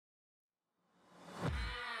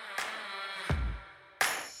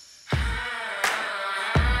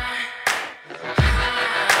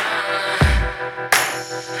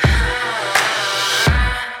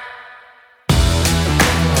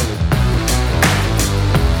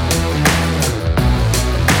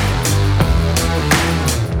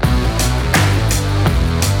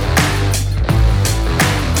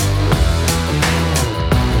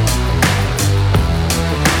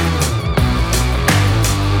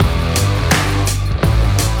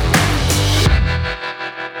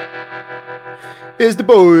Here's the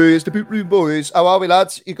boys, the Boot Room boys. How are we,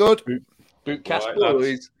 lads? You good? Bootcast right,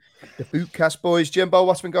 boys. The Bootcast boys. Jimbo,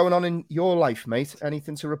 what's been going on in your life, mate?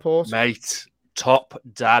 Anything to report? Mate, top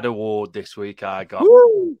dad award this week I got.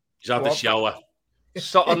 Woo! He's had the shower.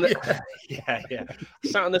 Sat on the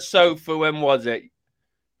Sat on the sofa. When was it?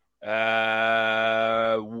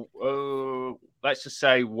 Let's just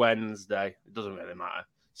say Wednesday. It doesn't really matter.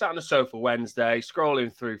 Sat on the sofa Wednesday,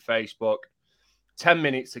 scrolling through Facebook. 10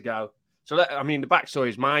 minutes ago. So, the backstory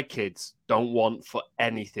is my kids don't want for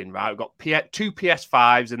anything, right? We've got two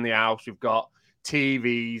PS5s in the house. We've got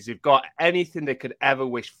TVs. We've got anything they could ever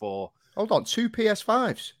wish for. Hold on, 2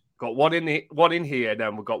 PS5s? Got one in here,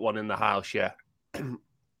 then we've got one in the house, yeah.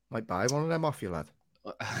 Might buy one of them off you, lad.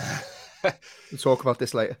 We'll talk about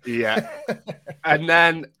this later. Yeah. And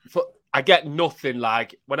then I get nothing.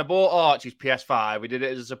 Like when I bought Archie's PS5, we did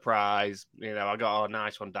it as a surprise. You know, I got,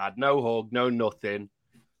 nice one, Dad. No hug, no nothing.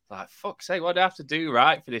 Like, fuck's sake, what do I have to do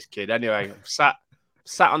right for this kid? Anyway, sat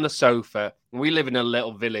on the sofa. And we live in a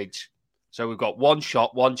little village. So we've got one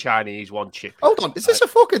shop, one Chinese, one chicken. Hold on, is this a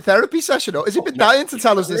fucking therapy session? Or has he been dying to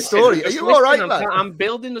tell us this story? Are you all right, lad? I'm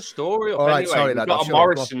building the story up. All right, anyway, sorry, we've got a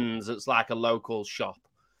Morrison's that's like a local shop.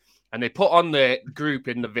 And they put on the group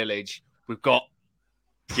in the village, we've got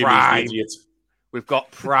Prime. We've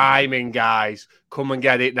got Priming, guys. Come and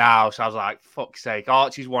get it now. So I was like, fuck's sake.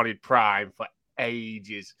 Archie's wanted Prime for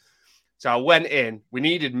ages. So I went in. We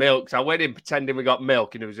needed milk. So I went in pretending we got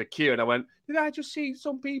milk and there was a queue. And I went, did I just see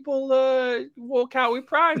some people walk out with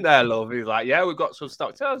Prime there, love? He was like, yeah, we've got some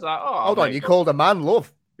stock. So I was like, oh. Hold on, you called a man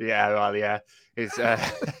love? Yeah, well, yeah. It's,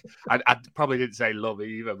 I probably didn't say love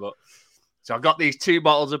either, but. So I got these 2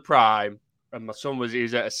 bottles of Prime. And my son he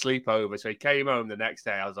was at a sleepover, so he came home the next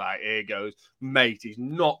day. I was like, here goes. Mate, he's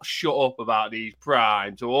not shut up about these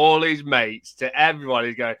Prime. To all his mates, to everyone,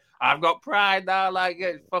 he's going, I've got Prime now, like,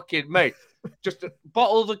 it's fucking mate. Just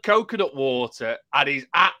bottles of coconut water, and he's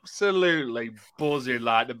absolutely buzzing,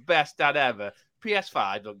 like the best dad ever.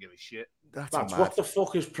 PS5, don't give a shit. That's what the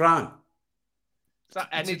fuck is Prime? It's that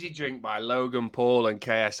energy drink by Logan Paul and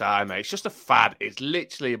KSI, mate. It's just a fad. It's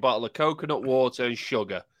literally a bottle of coconut water and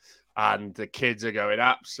sugar. And the kids are going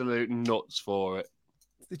absolute nuts for it.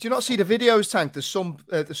 Did you not see the videos, Tank? There's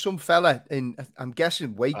some fella in, I'm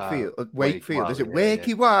guessing Wakefield. Is it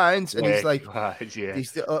Wakey Wines? And he's like,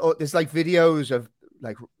 there's like videos of,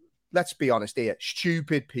 like, let's be honest here,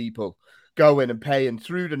 stupid people going and paying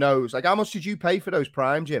through the nose. Like, how much did you pay for those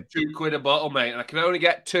Prime, Jim? £2 a bottle, mate. And I can only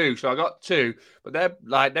get 2. So I got 2. But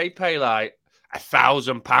they pay like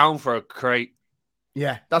 £1,000 for a crate.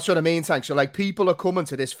 Yeah, that's what I mean, Tank. So, like, people are coming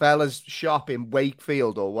to this fella's shop in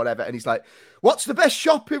Wakefield or whatever, and he's like, what's the best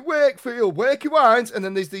shop in Wakefield? Wakey Wines. And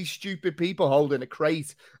then there's these stupid people holding a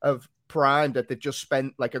crate of Prime that they've just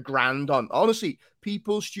spent like $1,000 on. Honestly,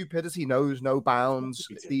 people's stupidity knows no bounds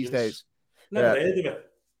these days. Never heard of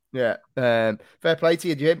it. Yeah. Fair play to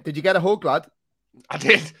you, Jim. Did you get a hug, lad? I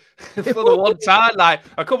did. For the one time, like,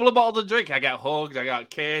 a couple of bottles of drink, I get hugged, I got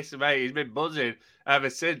kissed, mate. He's been buzzing ever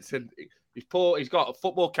since. And he's got a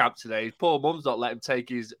football camp today. His poor mum's not let him take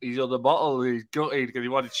his other bottle. He's gutted because he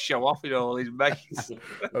wanted to show off with all his mates.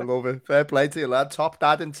 I love it. Fair play to you, lad. Top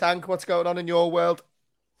dad and Tank. What's going on in your world?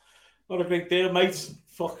 Not a big deal, mate.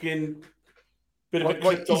 Fucking bit of a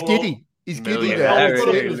crypto. He's giddy. He's giddy there.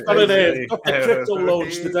 Got the crypto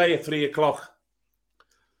launch today at 3:00. Are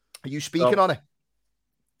you speaking on it?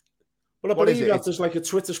 Well, I believe that there's like a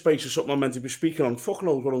Twitter space or something I'm meant to be speaking on. Fuck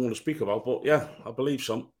knows what I'm going to speak about, but yeah, I believe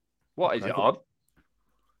so. What is it on?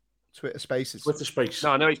 Twitter Spaces. Twitter Spaces.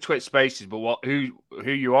 No, I know it's Twitter Spaces, but who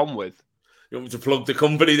you on with? You want me to plug the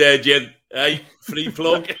company there, Jim? Hey, free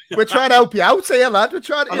plug. We're trying to help you out here, lad. We're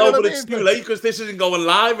trying to. I know, but it's too late because this isn't going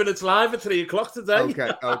live, and it's live at 3:00 today.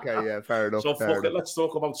 Okay, yeah, fair enough. So fuck it. Let's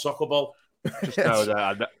talk about soccer ball. Just know that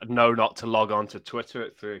I know not to log on to Twitter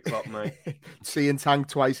at 3:00, mate. Seeing Tank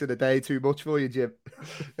twice in a day too much for you, Jim.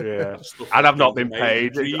 Yeah, and I've not been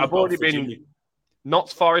paid. I've already been.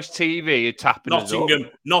 Notts Forest TV tapping us up.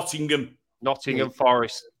 Nottingham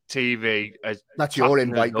Forest TV. That's your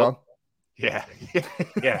invite, Don. Yeah.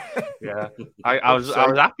 I was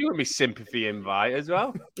happy with my sympathy invite as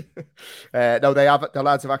well. No, the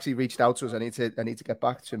lads have actually reached out to us. I need to get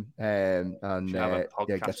back to them and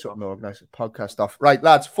get something organised. Podcast off. Right,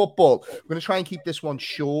 lads, football. We're going to try and keep this one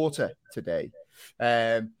shorter today.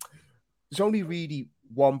 There's only really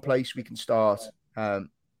one place we can start.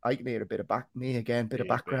 I can hear a bit of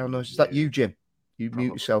background noise. Is that you, Jim? You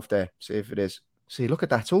mute yourself there. See if it is. See, look at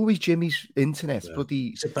that. It's always Jimmy's internet. Yeah.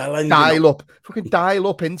 Bloody dial-up. Fucking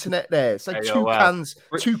dial-up internet there. It's like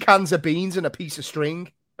two cans of beans and a piece of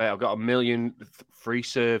string. Mate, I've got 1 million free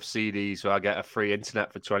serve CDs, so I get a free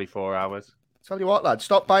internet for 24 hours. Tell you what, lad,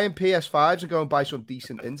 stop buying PS5s and go and buy some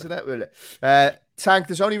decent internet, really. Tank,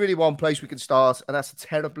 there's only really one place we can start, and that's the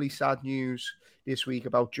terribly sad news this week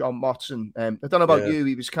about John Motson. I don't know about you,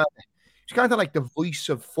 he was kind of like the voice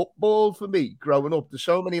of football for me growing up. There's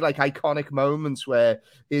so many like iconic moments where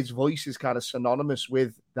his voice is kind of synonymous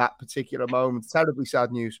with that particular moment. Terribly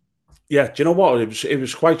sad news. Yeah, do you know what? It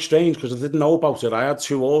was quite strange because I didn't know about it. I had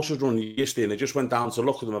 2 horses running yesterday, and I just went down to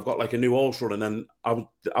look at them. I've got like a new horse running, and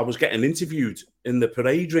I was getting interviewed in the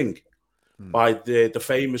parade ring by the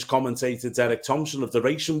famous commentator Derek Thompson of the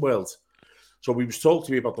racing world. So he was talking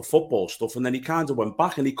to me about the football stuff, and then he kind of went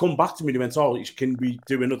back, and he come back to me and he went, "Oh, can we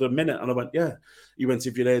do another minute?" And I went, "Yeah." He went,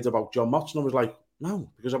 "Have you heard about John Motson?" I was like,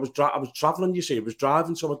 "No," because I was traveling. You see, I was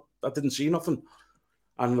driving, so I didn't see nothing.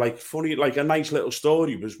 And like funny, like a nice little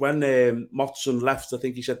story was when Motson left. I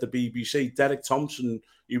think he said the BBC. Derek Thompson,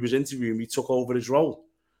 he was interviewing me, took over his role,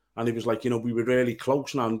 and he was like, we were really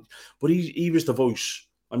close now. But he was the voice.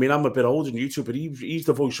 I mean, I'm a bit older than you two, but he's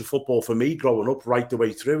the voice of football for me growing up right the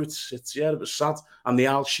way through. It was sad. And the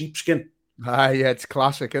Al Sheepskin. Yeah, it's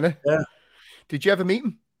classic, isn't it? Yeah. Did you ever meet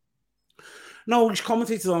him? No, he's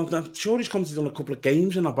commentated on. I'm sure he's commentated on a couple of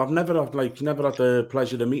games, and I've never had the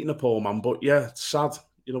pleasure of meeting a poor man. But yeah, it's sad.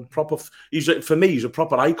 Proper. For me, he's a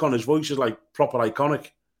proper icon. His voice is like proper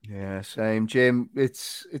iconic. Yeah, same, Jim.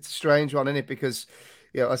 It's a strange one, isn't it? Because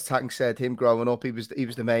as Tank said, him growing up, he was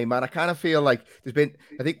the main man. I kind of feel like I think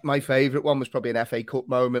my favourite one was probably an FA Cup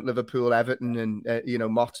moment, Liverpool Everton, and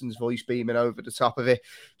Motson's voice beaming over the top of it.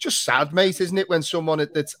 Just sad, mate, isn't it? When someone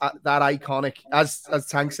that's that iconic, as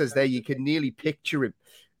Tank says there, you can nearly picture him.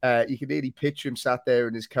 You can nearly picture him sat there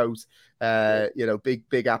in his coat,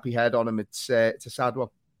 big happy head on him. It's a sad one.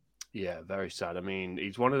 Yeah, very sad. I mean,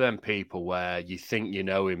 he's one of them people where you think you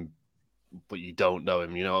know him, but you don't know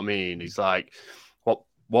him. You know what I mean? He's like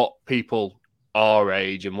what people our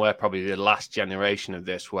age, and we're probably the last generation of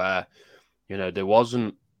this, where there was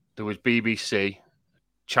BBC.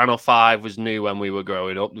 Channel 5 was new when we were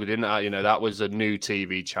growing up. We didn't, that was a new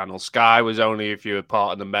TV channel. Sky was only if you were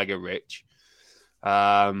part of the mega rich.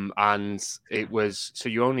 And it was, so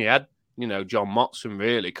you only had, John Motson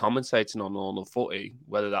really commentating on all the footy,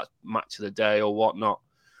 whether that's match of the day or whatnot.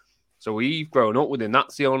 So we've grown up with him.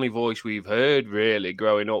 That's the only voice we've heard really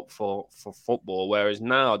growing up for football. Whereas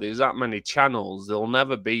now there's that many channels, there'll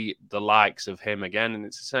never be the likes of him again. And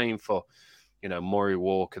it's the same for, Murray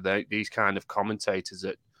Walker, these kind of commentators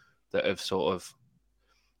that have sort of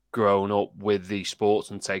grown up with these sports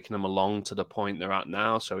and taken them along to the point they're at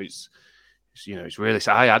now. So it's really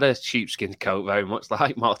sad. I had a sheepskin coat very much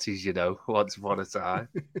like Marty's, once upon a time.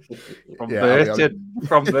 From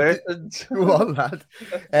Burton. Go on, lad.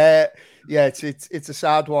 It's a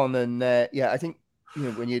sad one. And I think,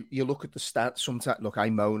 when you look at the stats, sometimes, look, I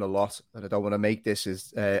moan a lot, and I don't want to make this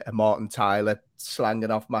as a Martin Tyler slanging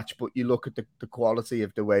off match, but you look at the quality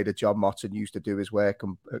of the way that John Motson used to do his work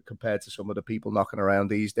compared to some of the people knocking around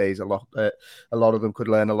these days. A lot of them could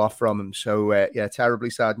learn a lot from him. So, terribly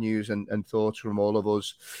sad news and thoughts from all of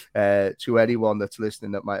us to anyone that's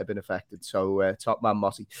listening that might have been affected. So, top man,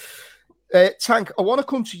 Mossy. Tank, I want to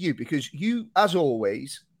come to you because you, as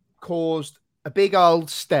always, caused a big old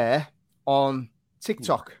stir on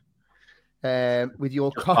TikTok with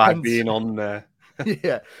your comments being on there.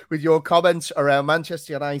 With your comments around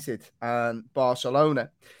Manchester United and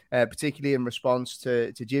Barcelona, particularly in response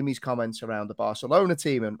to Jimmy's comments around the Barcelona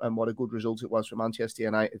team and what a good result it was for Manchester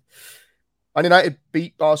United. Man United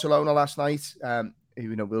beat Barcelona last night.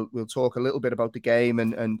 We'll talk a little bit about the game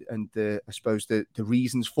and the, I suppose, the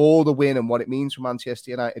reasons for the win and what it means for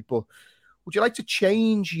Manchester United. But would you like to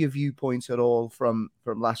change your viewpoints at all from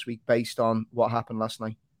last week based on what happened last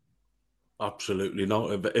night? Absolutely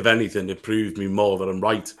not. If anything, it proved me more that I'm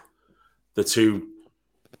right. The two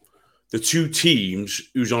teams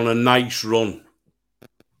who's on a nice run,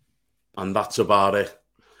 and that's about it.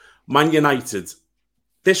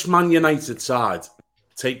 This Man United side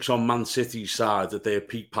takes on Man City's side at their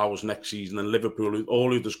peak powers next season, and Liverpool, all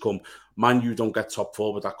who does come, Man U don't get top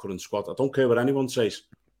 4 with that current squad. I don't care what anyone says.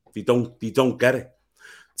 They don't get it.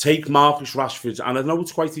 Take Marcus Rashford, and I know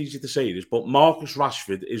it's quite easy to say this, but Marcus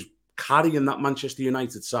Rashford is carrying that Manchester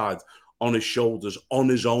United side on his shoulders, on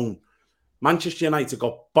his own. Manchester United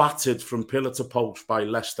got battered from pillar to post by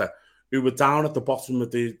Leicester, who were down at the bottom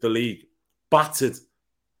of the league. Battered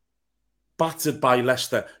by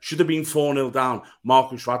Leicester. Should have been 4-0 down.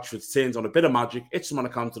 Marcus Rashford turns on a bit of magic, hits them on a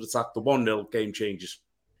counter-attack, the 1-0 game changes.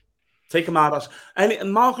 Take him out.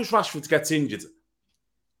 And Marcus Rashford gets injured.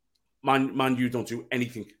 Man, you don't do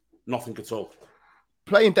anything. Nothing at all.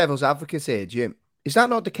 Playing devil's advocate here, Jim. Is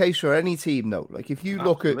that not the case for any team though? Like if you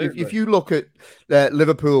look at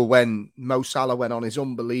Liverpool when Mo Salah went on his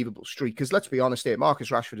unbelievable streak, because let's be honest here, Marcus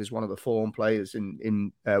Rashford is one of the form players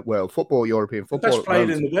in world football, European football. The best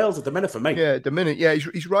player in the world at the minute for me. Yeah, at the minute, yeah,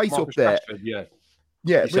 he's right Marcus up there. Rashford, yeah.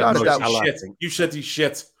 You said he's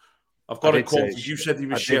shit. I've got it quoted. You said he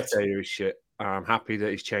was shit. I did say he was shit. I'm happy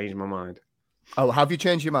that he's changed my mind. Oh, have you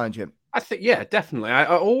changed your mind, Jim? I think, yeah, definitely.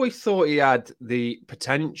 I always thought he had the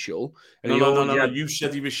potential. And no. You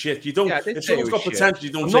said he was shit. You don't. Yeah, if someone's got potential,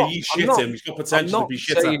 you don't say he's shit. He's got potential to be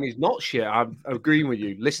shit. I'm not saying he's not shit. I'm agreeing with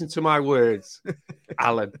you. Listen to my words,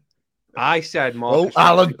 Alan. I said Marcus. Oh,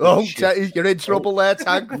 Alan. Oh, you're in trouble there,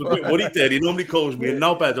 Tank. What he did, he normally calls me a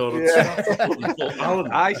knobhead or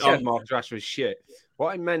Alan. I said Marcus Rashford was shit.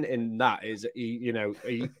 What I meant in that is he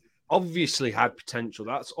obviously had potential.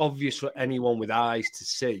 That's obvious for anyone with eyes to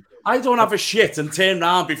see. I don't have a shit and turn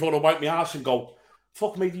round before I wipe my ass and go,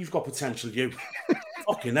 fuck me, you've got potential, you.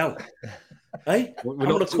 Fucking hell. Hey, I'm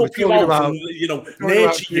going to cook you out and,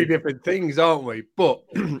 nurture you. Different things, aren't we? But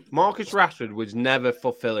Marcus Rashford was never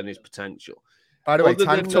fulfilling his potential. By the way,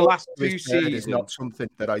 Tank the last 2 seasons is not something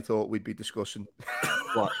that I thought we'd be discussing.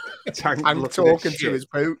 What? Tank talking to his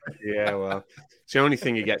boot. Yeah, well, it's the only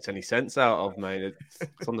thing he gets any sense out of, mate.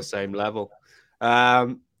 It's on the same level.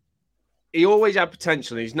 He always had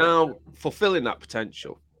potential. And he's now fulfilling that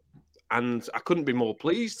potential. And I couldn't be more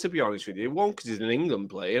pleased, to be honest with you. One, because he's an England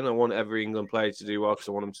player, and I want every England player to do well because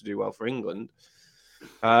I want him to do well for England.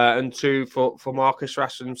 And two, for Marcus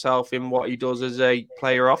Rashford himself in what he does as a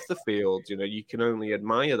player off the field. You can only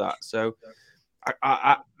admire that. So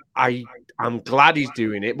I'm glad he's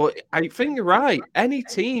doing it. But I think you're right. Any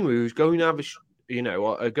team who's going to have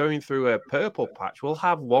going through a purple patch will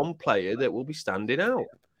have one player that will be standing out.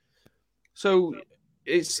 So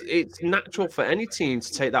it's natural for any team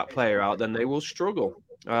to take that player out, then they will struggle.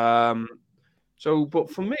 But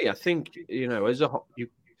for me, I think, as a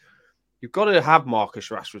you've got to have Marcus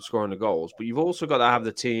Rashford scoring the goals, but you've also got to have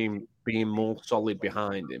the team being more solid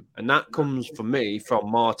behind him. And that comes, for me,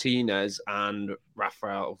 from Martinez and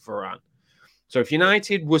Rafael Varane. So if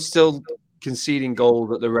United were still conceding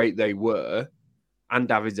goals at the rate they were, and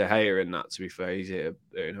David De Gea in that, to be fair,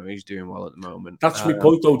 he's doing well at the moment. That's my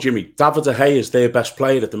point, though, Jimmy. David De Gea is their best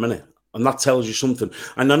player at the minute. And that tells you something.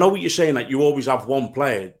 And I know what you're saying, that you always have one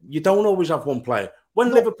player. You don't always have one player.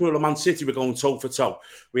 When Liverpool and Man City were going toe for toe,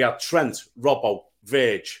 we had Trent, Robbo,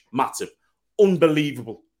 Virg, Matip.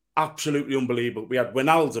 Unbelievable. Absolutely unbelievable. We had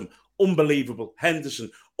Wijnaldum. Unbelievable. Henderson.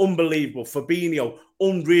 Unbelievable. Fabinho.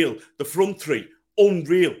 Unreal. The front three.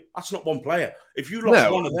 Unreal. That's not one player. If you lost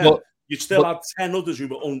one of them, you still had 10 others who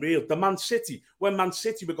were unreal. The Man City, when Man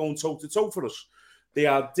City were going toe to toe for us, they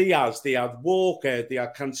had Diaz, they had Walker, they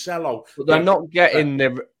had Cancelo. But they're not getting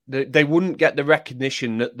they wouldn't get the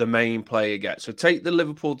recognition that the main player gets. So take the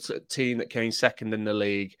Liverpool team that came second in the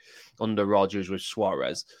league under Rodgers with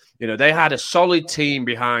Suarez. They had a solid team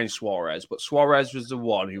behind Suarez, but Suarez was the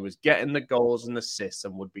one who was getting the goals and assists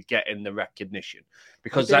and would be getting the recognition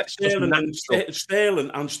because that's Sterling and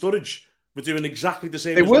Sturridge were doing exactly the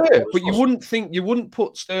same. They were, but you wouldn't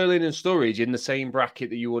put Sterling and Sturridge in the same bracket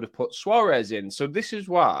that you would have put Suarez in. So this is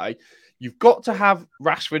why you've got to have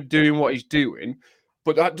Rashford doing what he's doing,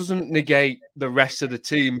 but that doesn't negate the rest of the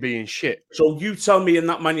team being shit. So you tell me in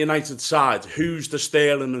that Man United side, who's the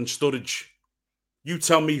Sterling and Sturridge? You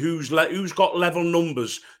tell me who's got level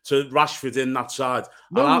numbers to Rashford in that side.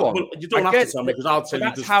 No one. You don't have to tell me because I'll tell you.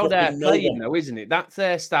 That's how they're playing, though, isn't it? That's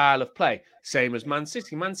their style of play. Same as Man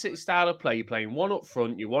City. Man City's style of play, you're playing one up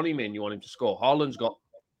front, you want him in, you want him to score. Haaland's got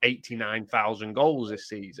 89,000 goals this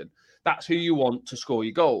season. That's who you want to score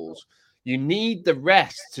your goals. You need the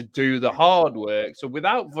rest to do the hard work. So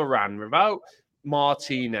without Varane, without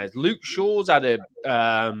Martinez, Luke Shaw's had a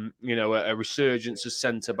resurgence as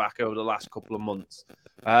centre back over the last couple of months.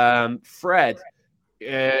 Fred,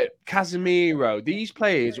 Casemiro, these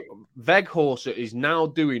players, Weghorst is now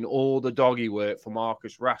doing all the doggy work for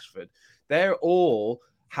Marcus Rashford. They're all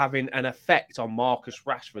having an effect on Marcus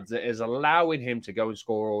Rashford that is allowing him to go and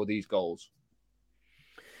score all these goals.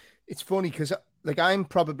 It's funny because I'm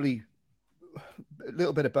probably a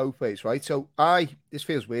little bit of both ways, right? So this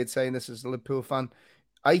feels weird saying this as a Liverpool fan.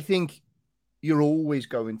 I think you're always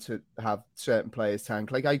going to have certain players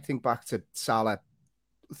tank. Like I think back to Salah,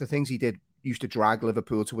 the things he did used to drag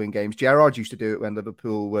Liverpool to win games. Gerrard used to do it when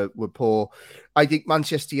Liverpool were poor. I think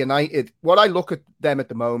Manchester United, what I look at them at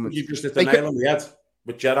the moment... You just hit the nail on the head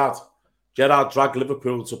with Gerrard. Gerrard dragged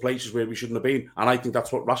Liverpool to places where we shouldn't have been. And I think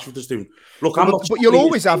that's what Rashford is doing. Look, but you'll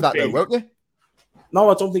always have that though, won't you? No,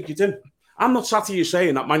 I don't think you do. I'm not sat here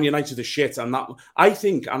saying that Man United are shit, and that I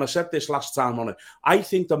think, and I said this last time on it, I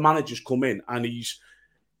think the manager's come in and he's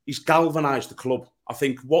galvanised the club. I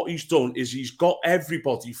think what he's done is he's got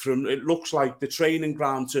everybody from, it looks like, the training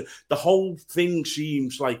ground to the whole thing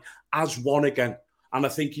seems like as one again. And I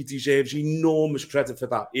think he deserves enormous credit for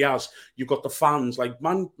that. He has. You've got the fans, like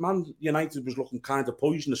Man United was looking kind of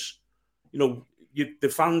poisonous. You know, the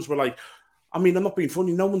fans were like, I mean, I'm not being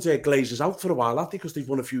funny. No one's had Glazers out for a while, have they? Because they've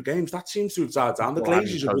won a few games. That seems to have died down. The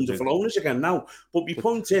Glazers are wonderful owners again now. But my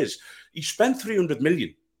point is, he spent 300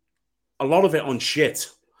 million, a lot of it on shit.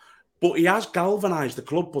 But he has galvanised the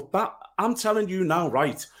club. But that, I'm telling you now,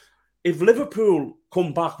 right, if Liverpool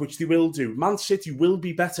come back, which they will do, Man City will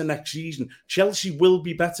be better next season. Chelsea will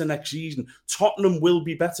be better next season. Tottenham will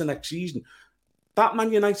be better next season. That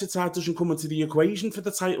Man United side doesn't come into the equation for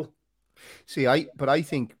the title. See, I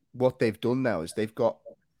think what they've done now is they've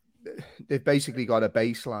basically got a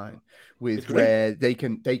baseline with where they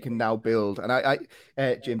can now build. And I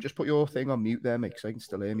Jim, just put your thing on mute there, mate, because I can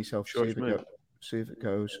still hear myself. Sure, see if it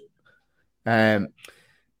goes.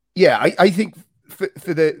 Yeah, I think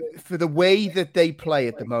for the way that they play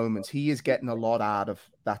at the moment, he is getting a lot out of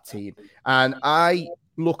that team. And I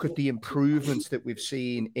look at the improvements that we've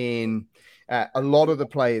seen in a lot of the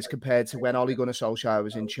players compared to when Ole Gunnar Solskjaer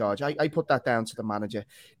was in charge. I put that down to the manager.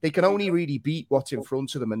 They can only really beat what's in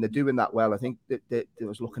front of them, and they're doing that well. I think that they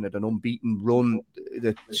was looking at an unbeaten run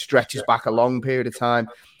that stretches back a long period of time.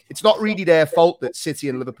 It's not really their fault that City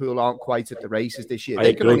and Liverpool aren't quite at the races this year.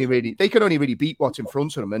 They can only really beat what's in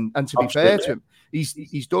front of them. And to be fair to him,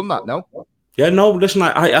 he's done that now. Yeah, no, listen,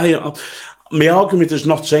 I my argument is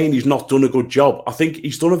not saying he's not done a good job. I think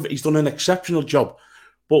he's done an exceptional job.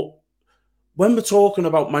 But when we're talking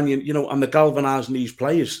about Man United, you know, and the galvanising these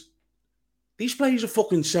players are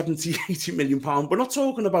fucking 70, 80 million pounds. We're not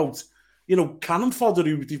talking about, you know, cannon fodder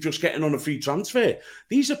who they're just getting on a free transfer.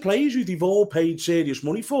 These are players who they've all paid serious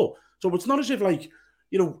money for. So it's not as if, like,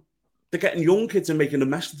 you know, they're getting young kids and making the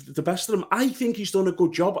best of them. I think he's done a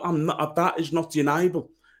good job. That is not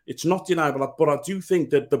deniable. It's not deniable. But I do think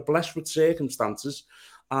that they're blessed with circumstances.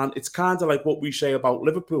 And it's kind of like what we say about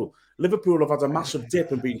Liverpool. Liverpool have had a massive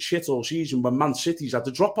dip and been shit all season when Man City's had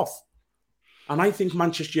a drop-off. And I think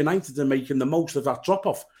Manchester United are making the most of that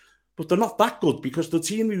drop-off. But they're not that good because the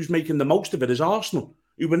team who's making the most of it is Arsenal,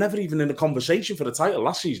 who were never even in a conversation for the title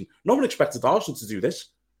last season. No one expected Arsenal to do this.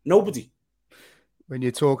 Nobody. When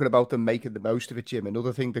you're talking about them making the most of it, Jim,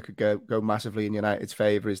 another thing that could go massively in United's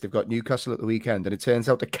favour is they've got Newcastle at the weekend, and it turns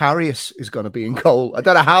out that Karius is going to be in goal. I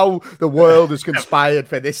don't know how the world has conspired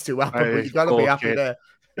for this to happen, but you've got to be happy there.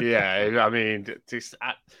 Yeah, I mean,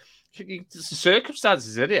 the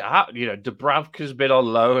circumstances in it. You know, Dubravka's been on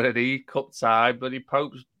loan and he cut time, but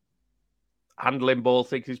Pope's handling ball,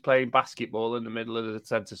 thinks he's playing basketball in the middle of the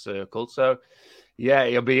centre circle. So, yeah,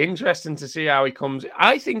 it'll be interesting to see how he comes.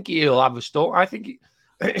 I think he'll have a storm. I think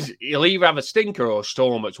he'll either have a stinker or a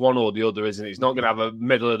storm. It's one or the other, isn't it? He's not going to have a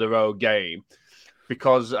middle of the road game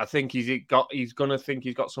because I think he's going to think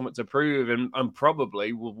he's got something to prove, and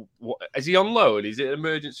probably is he on loan? Is it an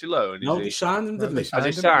emergency loan? No, he signed him, didn't he? Has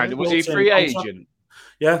he signed him? Was he a free agent?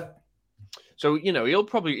 Yeah. So you know he'll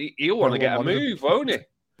want to get a move, won't he?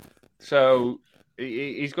 So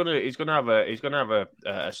he's gonna have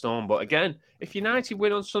a storm. But again, if United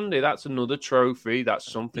win on Sunday, that's another trophy. That's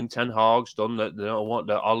something Ten Hag's done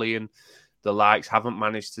that Ollie and the likes haven't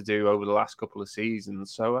managed to do over the last couple of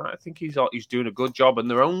seasons. So I think he's doing a good job. And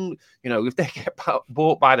their own, you know, if they get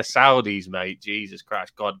bought by the Saudis, mate, Jesus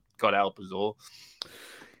Christ, God help us all.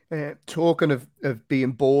 Talking of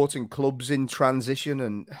being bought and clubs in transition,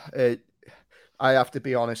 and I have to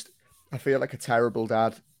be honest, I feel like a terrible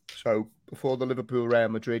dad. So before the Liverpool-Real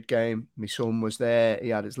Madrid game, my son was there. He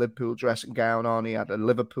had his Liverpool dressing gown on. He had a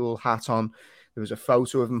Liverpool hat on. There was a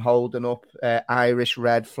photo of him holding up Irish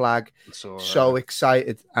red flag. So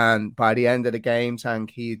excited. And by the end of the game,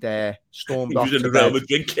 Tank, he'd stormed off to bed. Real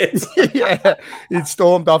Madrid kid. Yeah, he'd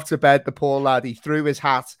stormed off to bed, the poor lad. He threw his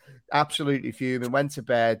hat, absolutely fuming, went to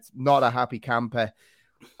bed, not a happy camper.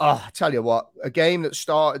 Oh, I tell you what, a game that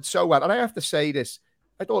started so well. And I have to say this,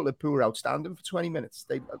 I thought Liverpool were outstanding for 20 minutes.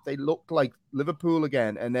 They looked like Liverpool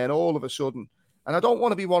again. And then all of a sudden, and I don't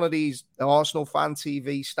want to be one of these Arsenal fan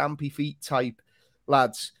TV, stampy feet type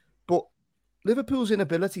lads, but Liverpool's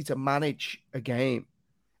inability to manage a game.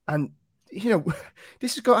 And, you know,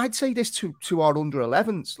 I'd say this to our under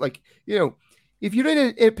 11s. Like, you know, if you're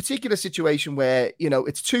in a particular situation where, you know,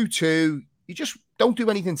 it's 2-2, you just don't do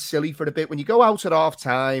anything silly for a bit. When you go out at half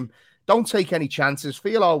time, don't take any chances,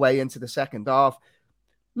 feel our way into the second half.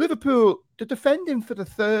 Liverpool, they're defending for the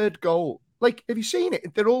third goal. Like, have you seen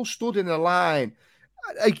it? They're all stood in a line.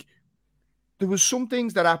 Like, there was some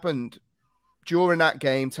things that happened during that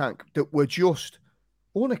game, Tank, that were just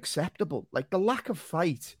unacceptable. Like the lack of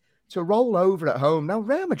fight to roll over at home. Now,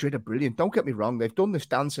 Real Madrid are brilliant. Don't get me wrong. They've done this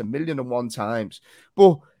dance 1,000,001 times.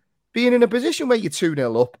 But being in a position where you're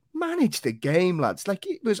 2-0 up, manage the game, lads. Like,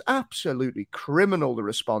 it was absolutely criminal, the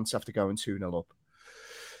response after going 2-0 up.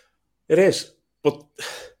 It is. But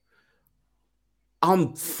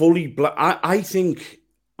I'm fully... I think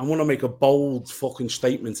I want to make a bold fucking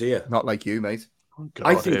statement here. Not like you, mate. Oh, God,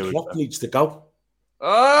 I think Klopp needs to go.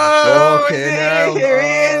 Oh, here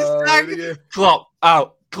he is. Klopp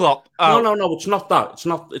out. Klopp out. No, it's not that.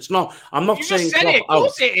 It's not. I'm not saying Klopp out. Of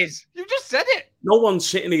course it is. You just said it. No one's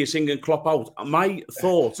sitting here singing Klopp out. My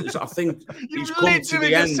thought is I think he's come to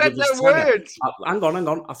the end of his tenure. Hang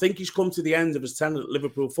on. I think he's come to the end of his tenure at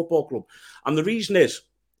Liverpool Football Club. And the reason is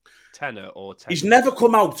he's never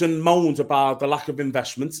come out and moaned about the lack of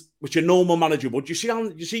investment, which a normal manager would. You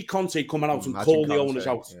see Conte coming out and call the owners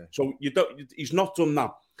out. Yeah. So he's not done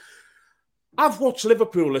that. I've watched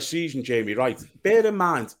Liverpool this season, Jamie, right? Bear in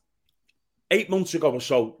mind, 8 months ago or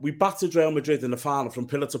so, we battered Real Madrid in the final from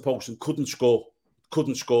pillar to post and couldn't score.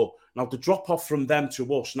 Now, the drop-off from them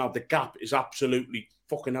to us, now the gap is absolutely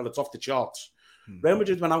fucking hell, it's off the charts. Real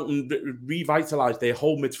Madrid went out and revitalised their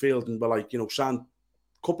whole midfield and were like, signed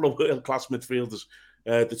a couple of world-class midfielders,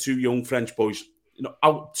 the two young French boys.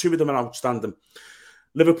 Two of them are outstanding.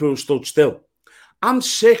 Liverpool stood still. I'm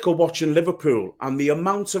sick of watching Liverpool and the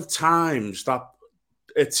amount of times that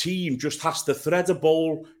a team just has to thread a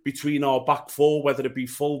ball between our back four, whether it be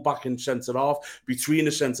full back and centre half, between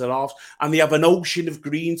the centre halves, and they have an ocean of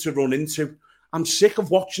green to run into. I'm sick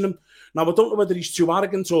of watching them. Now, I don't know whether he's too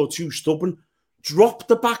arrogant or too stubborn. Drop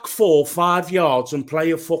the back 4 5 yards and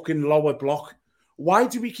play a fucking lower block. Why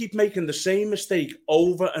do we keep making the same mistake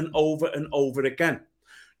over and over and over again?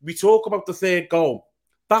 We talk about the third goal.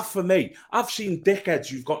 That, for me, I've seen dickheads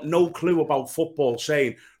who've got no clue about football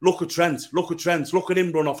saying, look at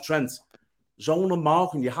him run off Trent. Zone and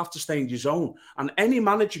marking, you have to stay in your zone. And any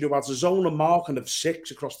manager who has a zone and marking of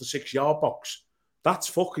 6 across the 6-yard box, that's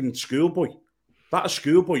fucking schoolboy. That's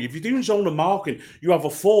schoolboy. If you're doing zone and marking, you have a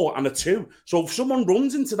 4 and a 2. So if someone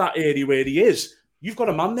runs into that area where he is, you've got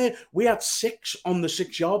a man there. We had 6 on the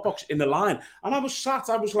 6-yard box in the line. And I was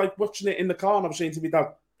like watching it in the car and I was saying to my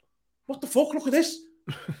dad, what the fuck, look at this.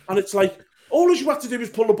 And it's like, all you have to do is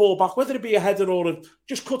pull the ball back, whether it be a header or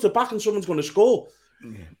just cut it back and someone's going to score.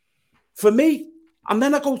 Yeah. For me, and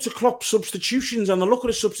then I go to Klopp's substitutions and I look at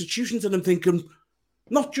the substitutions and I'm thinking,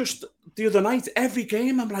 not just the other night, every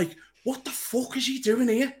game, I'm like, what the fuck is he doing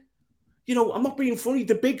here? I'm not being funny.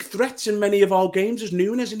 The big threats in many of our games is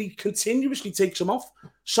Núñez and he continuously takes them off.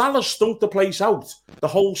 Salah stunk the place out the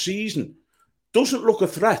whole season. Doesn't look a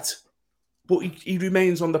threat, but he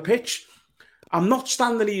remains on the pitch. I'm not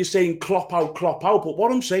standing here saying Klopp out, but what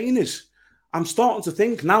I'm saying is I'm starting to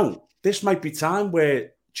think now this might be time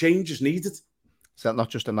where change is needed. Is that not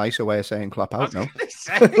just a nicer way of saying Klopp out, no?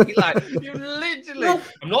 You literally... No.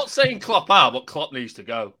 I'm not saying Klopp out, but Klopp needs to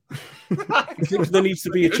go. I think there needs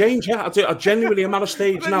to be a change, yeah. I genuinely am at a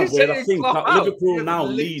stage now where I think that Liverpool now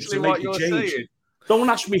needs to make a change. Saying. Don't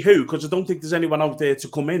ask me who, because I don't think there's anyone out there to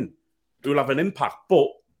come in who will have an impact, but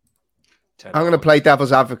I'm going to play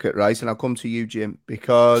devil's advocate, right? And I'll come to you, Jim,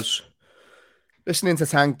 because listening to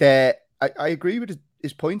Tank there, I agree with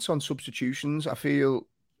his points on substitutions. I feel,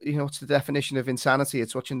 it's the definition of insanity.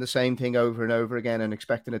 It's watching the same thing over and over again and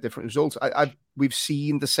expecting a different result. We've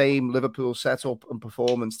seen the same Liverpool setup and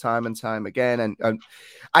performance time and time again. And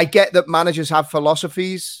I get that managers have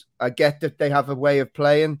philosophies. I get that they have a way of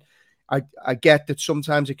playing. I get that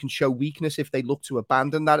sometimes it can show weakness if they look to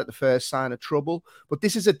abandon that at the first sign of trouble. But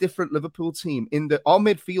this is a different Liverpool team in that our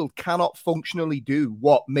midfield cannot functionally do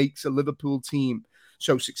what makes a Liverpool team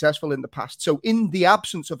so successful in the past. So in the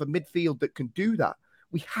absence of a midfield that can do that,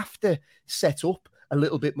 we have to set up a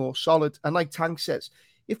little bit more solid. And like Tank says,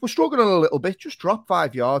 if we're struggling a little bit, just drop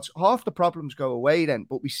 5 yards. Half the problems go away then,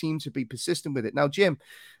 but we seem to be persistent with it. Now, Jim,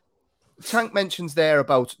 Tank mentions there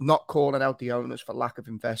about not calling out the owners for lack of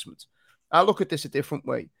investment. I look at this a different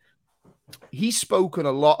way. He's spoken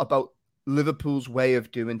a lot about Liverpool's way of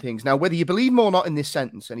doing things. Now, whether you believe him or not in this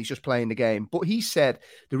sentence, and he's just playing the game, but he said,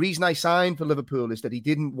 the reason I signed for Liverpool is that he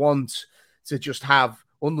didn't want to just have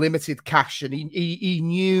unlimited cash, and he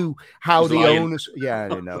knew how the owners... Yeah,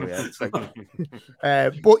 I know, yeah. It's like...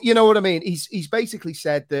 but you know what I mean? He's basically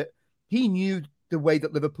said that he knew the way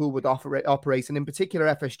that Liverpool would operate, and in particular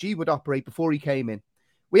FSG would operate before he came in,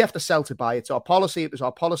 We have to sell to buy. It's our policy. It was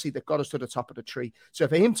our policy that got us to the top of the tree. So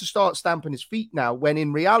for him to start stamping his feet now, when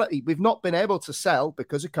in reality, we've not been able to sell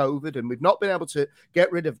because of COVID, and we've not been able to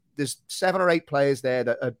get rid of, there's 7 or 8 players there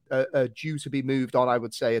that are due to be moved on, I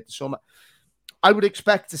would say, at the summer. I would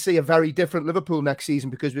expect to see a very different Liverpool next season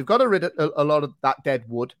because we've got rid of a lot of that dead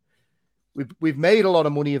wood. We've made a lot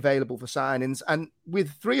of money available for signings, and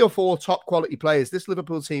with 3 or 4 top quality players, this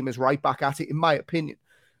Liverpool team is right back at it, in my opinion.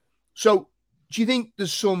 So do you think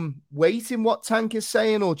there's some weight in what Tank is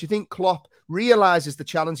saying, or do you think Klopp realizes the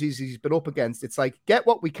challenges he's been up against? It's like, get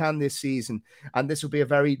what we can this season, and this will be a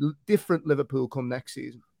very different Liverpool come next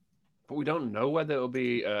season. But we don't know whether it'll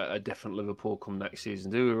be a different Liverpool come next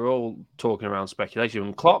season, do we? We're all talking around speculation.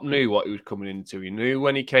 And Klopp knew what he was coming into. He knew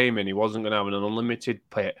when he came in, he wasn't going to have an unlimited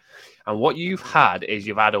pit. And what you've had is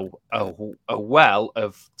you've had a well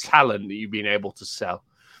of talent that you've been able to sell.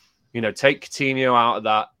 You know, take Coutinho out of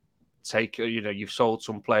that. You've sold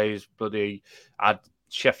some players, bloody had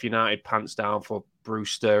Sheffield United pants down for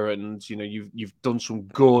Brewster, and you've done some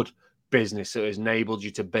good business that has enabled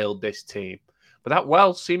you to build this team. But that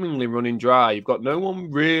well seemingly running dry. You've got no one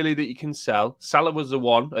really that you can sell. Salah was the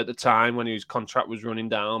one at the time when his contract was running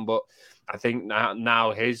down, but I think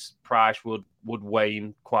now his price would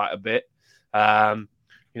wane quite a bit.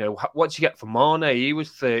 What you get for Mane? He was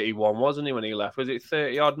 31, wasn't he, when he left? Was it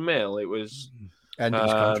 30 odd mil? It was end of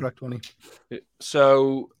his contract, wasn't he?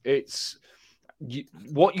 So it's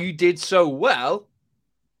what you did so well,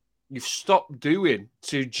 you've stopped doing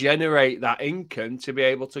to generate that income to be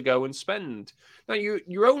able to go and spend. Now,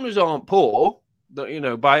 your owners aren't poor,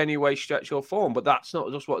 by any way, stretch or form, but that's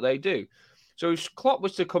not just what they do. So if Klopp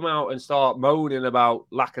was to come out and start moaning about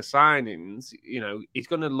lack of signings, he's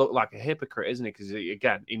going to look like a hypocrite, isn't he? Because,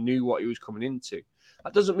 he knew what he was coming into.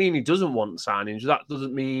 That doesn't mean he doesn't want signings. That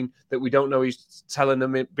doesn't mean that we don't know he's telling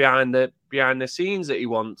them behind the scenes that he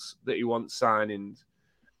wants signings.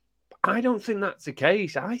 I don't think that's the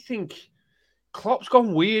case. I think Klopp's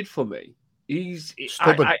gone weird for me. He's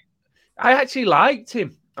stubborn. I actually liked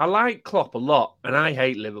him. I like Klopp a lot, and I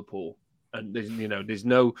hate Liverpool. And there's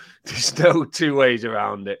no two ways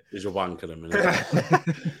around it. He's a wanker, a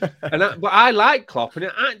minute. But I like Klopp, and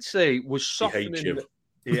it actually was softening.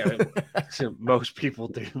 Yeah, most people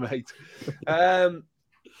do, mate. And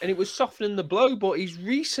it was softening the blow. But he's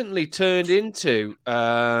recently turned into.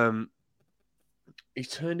 He's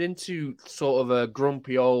turned into sort of a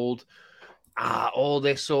grumpy old, all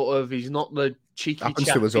this sort of. He's not the cheeky. Happens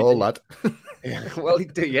to us all, lad. Well, he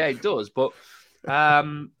does, but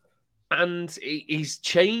and he's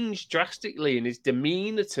changed drastically in his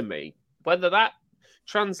demeanour to me. Whether that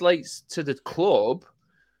translates to the club,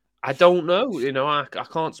 I don't know. I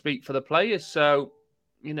can't speak for the players, so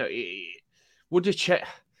would have checked.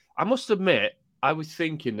 I must admit, I was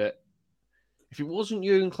thinking that if it wasn't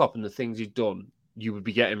Jurgen Klopp and the things he'd done, you would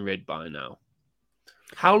be getting rid by now.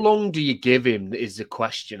 How long do you give him is the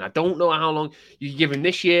question. I don't know how long. You give him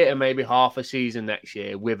this year and maybe half a season next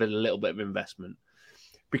year with a little bit of investment.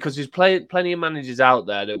 Because there's plenty of managers out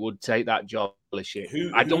there that would take that job this year.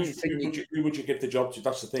 Who would you give the job to?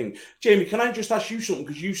 That's the thing. Jamie, can I just ask you something?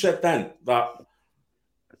 Because you said then that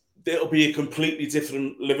it'll be a completely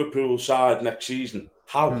different Liverpool side next season.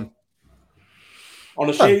 How? On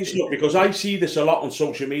a serious note, because I see this a lot on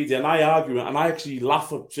social media, and I argue, and I actually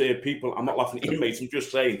laugh at people. I'm not laughing at you, mate. I'm just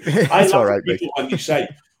saying. I laugh at people when you say,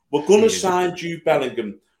 we're going to sign Jude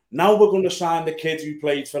Bellingham. Now we're going to sign the kid who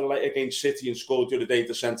played against City and scored the other day,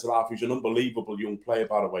 the centre-half, who's an unbelievable young player,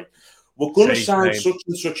 by the way. We're going to sign such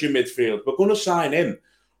and such a midfield. We're going to sign him.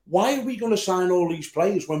 Why are we going to sign all these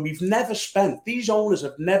players when we've never spent, these owners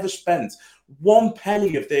have never spent 1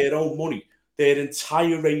 penny of their own money, their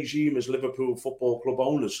entire regime as Liverpool Football Club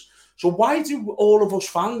owners? So why do all of us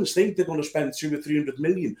fans think they're going to spend 200 or 300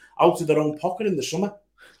 million out of their own pocket in the summer?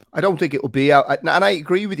 I don't think it will be out. And I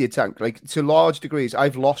agree with you, Tank. Like, to large degrees,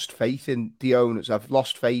 I've lost faith in the owners. I've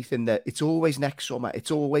lost faith in that it's always next summer.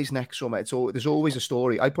 It's always next summer. There's always a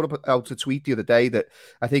story. I put out a tweet the other day that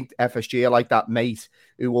I think FSG are like that mate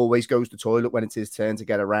who always goes to the toilet when it's his turn to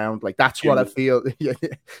get around. Like, that's Jimmy. What I feel.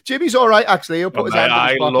 Jimmy's all right, actually. He'll put his hand in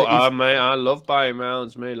his pocket. Mate, I love buying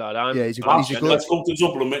rounds, me, lad. He's a good... Let's go to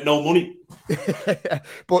Dublin with no money.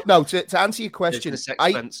 But no, to answer your question,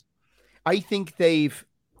 I think they've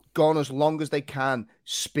gone as long as they can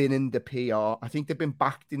spinning the PR. I think they've been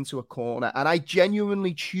backed into a corner, and I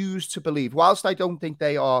genuinely choose to believe, whilst I don't think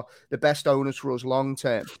they are the best owners for us long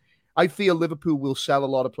term, I feel Liverpool will sell a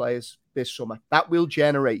lot of players this summer. That will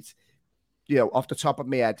generate off the top of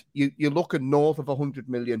my head, you're looking north of 100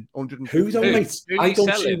 million, 150 Who don't, million. mate? I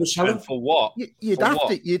don't see him selling. For what? You'd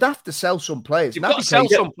have to sell some players. You've got to sell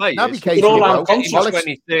some players. Naby all out of contract.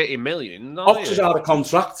 20, 30 million. Ox is out of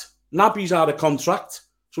contract. Naby's out of contract.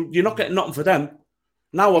 So you're not getting nothing for them.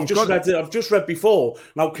 Now, I've just read before.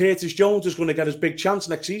 Now, Curtis Jones is going to get his big chance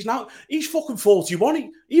next season. Now, he's fucking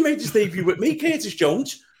 41. He made his debut with me, Curtis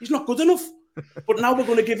Jones. He's not good enough. But now we're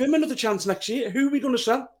going to give him another chance next year. Who are we going to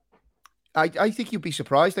sell? I think you'd be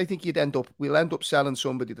surprised. I think we'll end up selling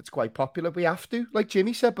somebody that's quite popular. We have to. Like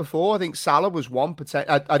Jimmy said before, I think Salah was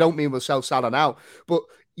 1%. I don't mean we'll sell Salah now, but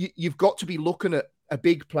you've got to be looking at a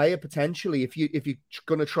big player potentially if you're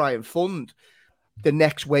going to try and fund the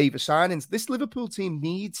next wave of signings. This Liverpool team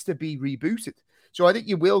needs to be rebooted. So I think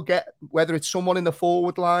you will get, whether it's someone in the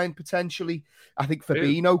forward line potentially. I think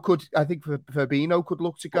Fabinho could. I think Fabinho could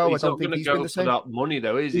look to go. I don't think he's been the same. That money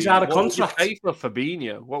though, is he's out of contract. What would you pay for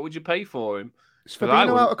Fabinho? What would you pay for him? Is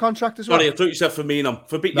Fabinho out of contract as well? Sorry, I thought you said Firmino.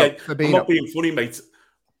 Fabinho. I'm not being funny, mate.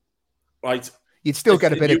 Right. You'd still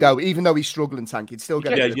get a bit of dough, even though he's struggling, Tank. You'd still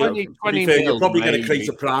get a bit of dough. You're probably going to create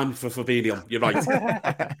a plan for Fabinho. You're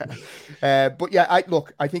right. But yeah,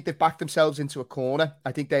 I think they've backed themselves into a corner.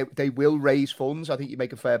 I think they will raise funds. I think you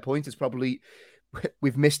make a fair point. It's probably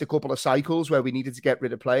we've missed a couple of cycles where we needed to get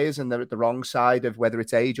rid of players and they're at the wrong side of whether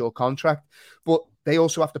it's age or contract. But they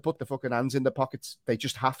also have to put the fucking hands in the pockets. They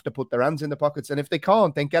just have to put their hands in the pockets. And if they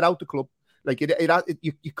can't, then get out the club. Like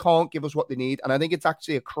you can't give us what they need. And I think it's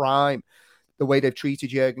actually a crime the way they've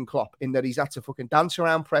treated Jurgen Klopp, in that he's had to fucking dance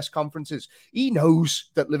around press conferences. He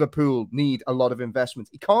knows that Liverpool need a lot of investment.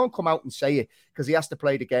 He can't come out and say it because he has to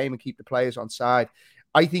play the game and keep the players on side.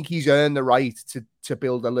 I think he's earned the right to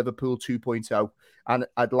build a Liverpool 2.0. And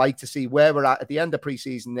I'd like to see where we're at the end of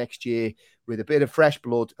pre-season next year with a bit of fresh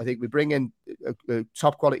blood. I think we bring in a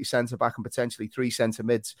top quality centre back and potentially 3 centre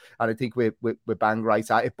mids. And I think we're bang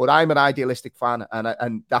right at it. But I'm an idealistic fan,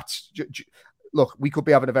 and that's... Look, we could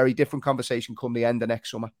be having a very different conversation come the end of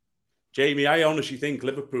next summer. Jamie, I honestly think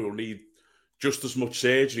Liverpool need just as much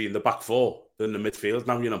surgery in the back four than the midfield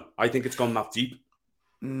now, I think it's gone that deep.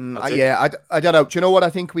 I don't know. Do you know what I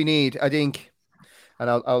think we need? I think,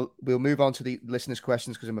 and we'll move on to the listeners'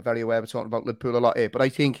 questions because I'm very aware we're talking about Liverpool a lot here, but I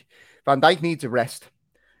think Van Dijk needs a rest.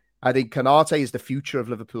 I think Konate is the future of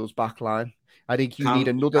Liverpool's back line. I think you need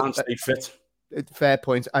another... Can't stay fit. Fair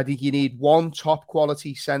point. I think you need one top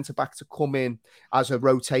quality centre back to come in as a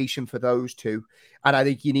rotation for those two, and I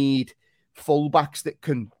think you need fullbacks that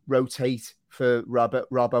can rotate for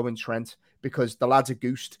Robbo and Trent, because the lads are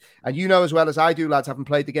goosed. And you know as well as I do, lads, having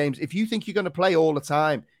played the games, if you think you're going to play all the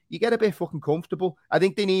time, you get a bit fucking comfortable. I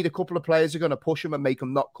think they need a couple of players who are going to push them and make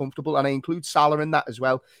them not comfortable, and I include Salah in that as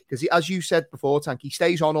well, because as you said before, Tank, he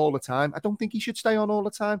stays on all the time. I don't think he should stay on all the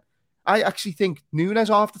time. I actually think Nunes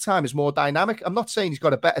half the time is more dynamic. I'm not saying he's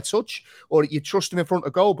got a better touch or you trust him in front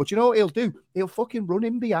of goal, but you know what he'll do? He'll fucking run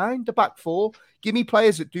in behind the back four. Give me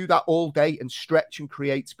players that do that all day and stretch and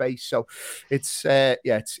create space. So it's going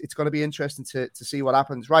to be interesting to see what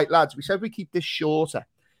happens. Right, lads, we said we keep this shorter,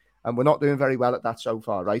 and we're not doing very well at that so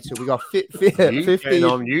far, right? So we got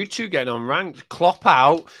 15. You two getting on ranked. Klopp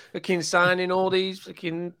out. Fucking signing all these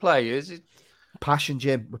fucking players. Passion,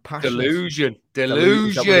 Jim. We're passionate.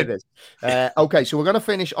 Delusion. Okay, so we're going to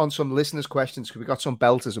finish on some listeners' questions because we've got some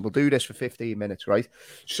belters, and we'll do this for 15 minutes, right?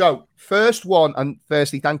 So, first one, and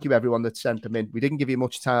firstly, thank you everyone that sent them in. We didn't give you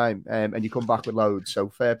much time, and you come back with loads, so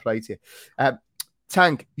fair play to you.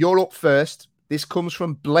 Tank, you're up first. This comes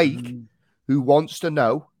from Blake, who wants to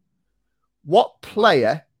know, what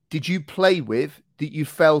player did you play with that you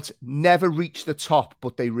felt never reached the top,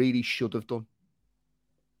 but they really should have done?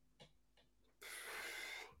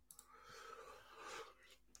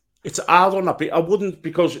 It's hard on that. I wouldn't,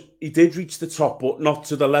 because he did reach the top, but not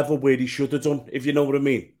to the level where he should have done, if you know what I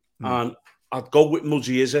mean. And I'd go with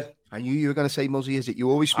Muzzy Izzet. I knew you were going to say Muzzy Izzet.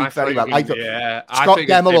 You always speak very well. Scott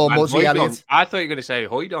Gemmill or Muzzy Elliott. I thought you were going to say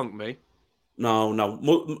Højbjerg, me. No.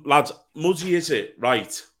 Lads, Muzzy Izzet,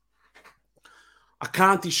 right. I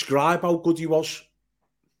can't describe how good he was,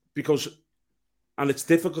 because, and it's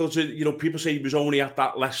difficult to, people say he was only at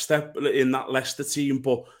that Leicester, in that Leicester team,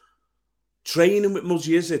 but training with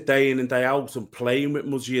Muzzy Izzet day in and day out and playing with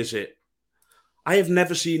Muzzy Izzet, I have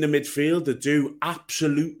never seen a midfielder do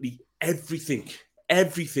absolutely everything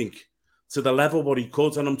to the level what he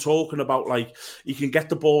could. And I'm talking about, like, he can get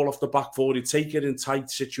the ball off the back foot, he take it in tight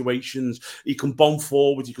situations, he can bomb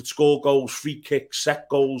forward, he could score goals, free kicks, set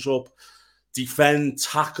goals up, defend,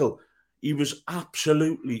 tackle. He was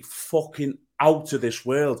absolutely fucking out of this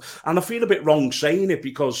world. And I feel a bit wrong saying it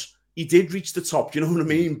because he did reach the top, you know what I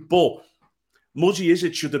mean? But Muddy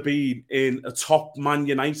Izzard should have been in a top Man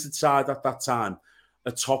United side at that time,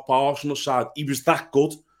 a top Arsenal side. He was that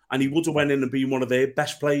good, and he would have went in and been one of their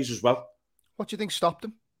best players as well. What do you think stopped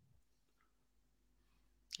him?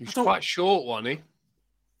 He's quite short, wasn't he?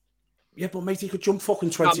 Yeah, but mate, he could jump fucking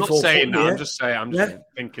 24 I'm not saying foot, that. yeah. I'm just saying. I'm just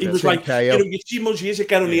thinking. He was like, you see Muddy Izzard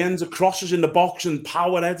get on the ends of crosses in the box and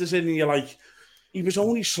power headers in, and you're like, he was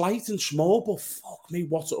only slight and small, but fuck me,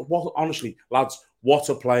 what honestly, lads, what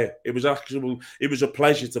a player. It was a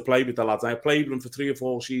pleasure to play with the lads. I played with him for 3 or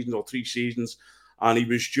 4 seasons or 3 seasons, and he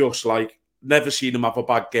was just like, never seen him have a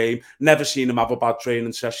bad game, never seen him have a bad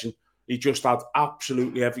training session. He just had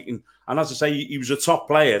absolutely everything. And as I say, he was a top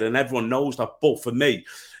player, and everyone knows that. But for me,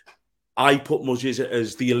 I put Muddy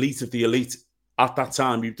as the elite of the elite. At that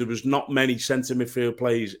time, there was not many centre midfield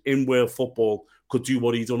players in world football could do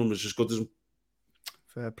what he done and was as good as him.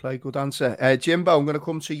 Fair play, good answer. Jimbo, I'm going to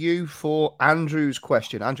come to you for Andrew's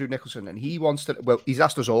question. Andrew Nicholson, and he wants to, well, he's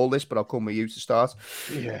asked us all this, but I'll come with you to start.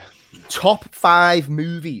 Yeah. Top 5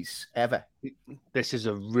 movies ever. This is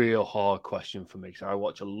a real hard question for me because I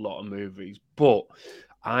watch a lot of movies, but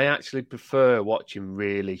I actually prefer watching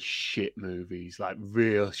really shit movies, like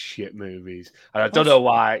real shit movies. And I don't know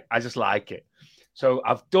why, I just like it. So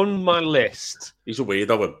I've done my list. He's a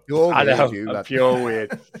weirdo. You're I know, weird, I'm pure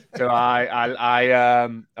weird. So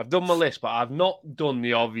I've done my list, but I've not done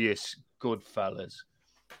the obvious Goodfellas,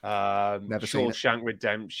 Never seen it. Shawshank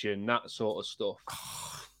Redemption, that sort of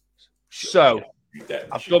stuff. So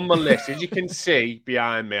I've done my list. As you can see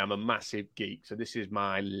behind me, I'm a massive geek. So this is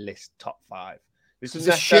my list, top 5. This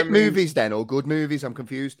is shit movies then, or good movies? I'm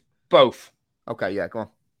confused. Both. Okay, yeah, go on.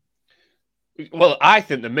 Well, I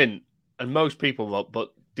think the mint. And most people won't,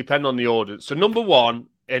 but depend on the order. So number 1,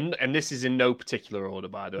 and this is in no particular order,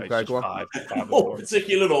 by the way. Okay, it's just 5. No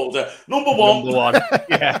particular order. Number 1. Number 1.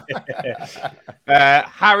 Yeah.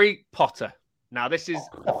 Harry Potter. Now, this is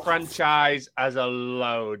a franchise as a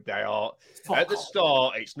load. They are at the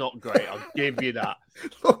start. It's not great. I'll give you that.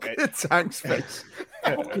 Look at the Tank's face.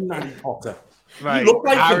 Fucking Harry Potter. Mate, you look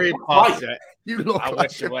like Harry Potter. Right. You look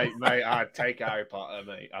like him. Wait, mate. I'd take Harry Potter,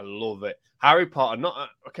 mate. I love it. Harry Potter,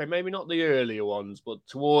 maybe not the earlier ones, but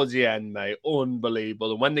towards the end, mate,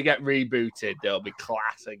 unbelievable. And when they get rebooted, they'll be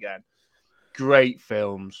class again. Great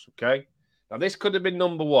films, okay? Now, this could have been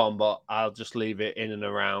number 1, but I'll just leave it in and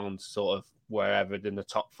around sort of wherever in the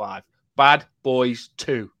top 5. Bad Boys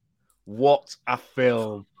 2. What a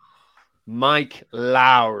film. Mike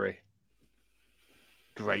Lowry.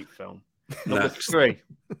 Great film. Number 3.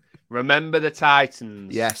 Remember the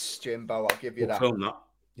Titans. Yes, Jimbo, I'll give you that. Film that.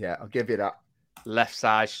 Yeah, I'll give you that. Left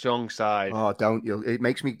side, strong side. Oh, don't you? It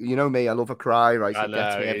makes me, you know me, I love a cry, right? I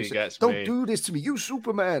know, it gets don't me. do this to me, you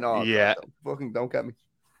Superman. Oh, yeah. Don't get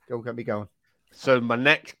me going. So my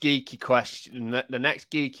next geeky question, the next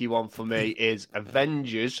geeky one for me is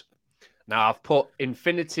Avengers. Now I've put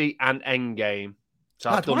Infinity and Endgame. So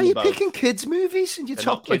Lad, why are you picking kids' movies in your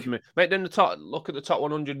top? Kids, mate, then the top. Look at the top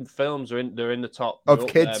 100 films. They're in the top of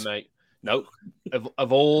kids, there, mate. No,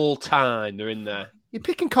 of all time, they're in there. You're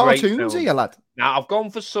picking cartoons here, lad. Now I've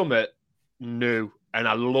gone for something new, and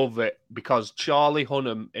I love it because Charlie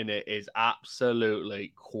Hunnam in it is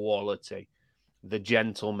absolutely quality. The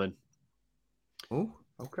Gentleman. Oh,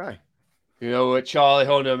 okay. You know, with Charlie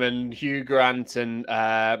Hunnam and Hugh Grant and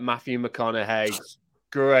Matthew McConaughey.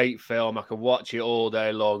 Great film. I can watch it all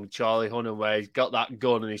day long. Charlie Hunnam, where he's got that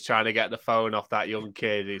gun and he's trying to get the phone off that young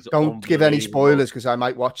kid. Don't give any spoilers because I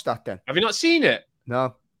might watch that then. Have you not seen it?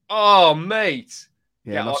 No. Oh, mate.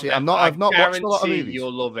 Yeah, I've not watched a lot of movies.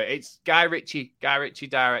 You'll love it. It's Guy Ritchie. Guy Ritchie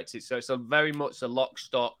directs it, so it's very much a lock,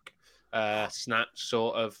 stock, snatch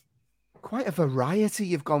sort of. Quite a variety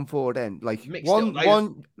you've gone for then. Like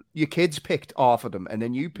one, your kids picked half of them, and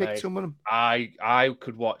then you picked some of them. I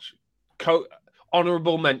could watch.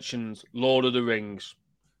 Honorable mentions: Lord of the Rings,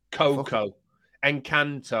 Coco,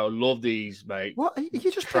 Encanto. Love these, mate. What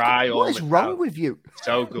you just cry? What is wrong with you?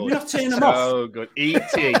 So good. You're not turning them off. So good.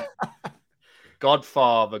 E.T.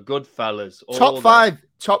 Godfather, Goodfellas. Top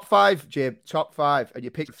five, Jim. Top 5, and you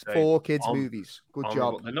picked 4 kids' movies. Good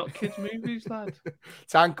job. They're not kids' movies, lad.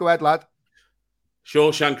 Tank, go ahead, lad.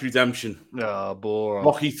 Shawshank Redemption. No, boring.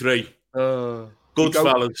 Rocky 3.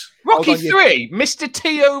 Goodfellas. Rocky 3? Mr.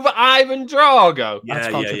 T over Ivan Drago? That's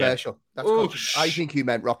controversial. Yeah. I think you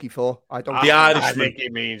meant Rocky 4. I don't. The Irishman. I think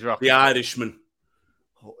it means Rocky. The Irishman.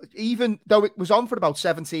 Even though it was on for about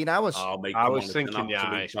 17 hours. Oh, mate, I was thinking the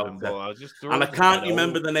Irishman, but I was just and I can't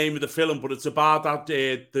remember the name of the film, but it's about that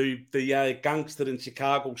the gangster in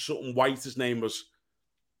Chicago, something White his name was,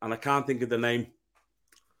 and I can't think of the name.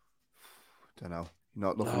 Don't know. You're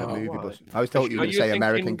not looking at the movie, but I was told you were going to say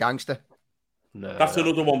American Gangster. No, That's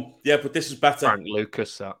another one. Yeah, but this is better. Frank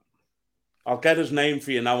Lucas, that. I'll get his name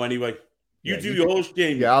for you now anyway. You do yours,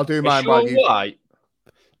 Jamie. Yeah, I'll do mine. Sean White.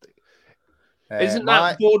 Isn't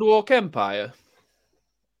that Boardwalk Empire?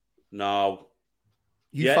 No.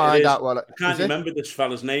 You find out what... I can't remember this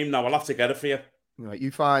fella's name now. I'll have to get it for you. Right,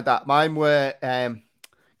 you find that. Mine were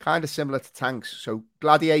kind of similar to Tanks. So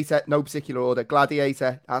Gladiator, no particular order.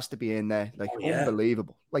 Gladiator has to be in there. Like,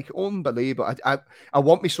 unbelievable. Like, unbelievable. I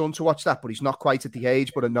want my son to watch that, but he's not quite at the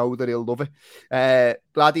age, but I know that he'll love it.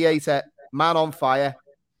 Gladiator, Man on Fire.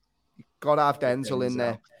 You've got to have Denzel in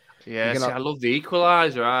there. Yeah, I love The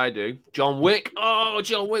Equalizer. I do. John Wick. Oh,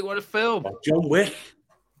 John Wick, what a film. Oh, John Wick.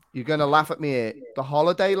 You're going to laugh at me here. The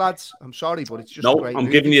Holiday, lads. I'm sorry, but it's just a great I'm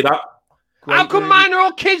movie. giving you that. How come mine are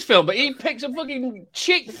all kids' film, but he picks a fucking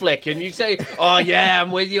chick flick and you say, oh, yeah,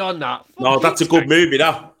 I'm with you on that. No, that's a good movie,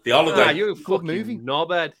 that. The Holiday. You're a good movie.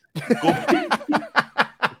 Knobhead.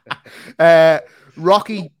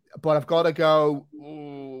 Rocky, but I've got to go.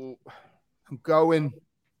 I'm going.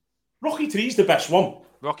 Rocky 3 is the best one.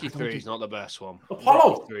 Rocky 3 is not the best one.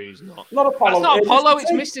 Apollo. Rocky 3 is not. Not Apollo. That's not Apollo,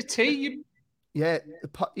 it's Mr. T. Yeah,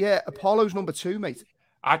 Apollo's number 2, mate.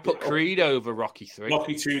 I put Creed over Rocky 3.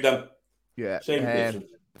 Rocky 2, then. Yeah. Same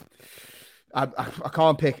I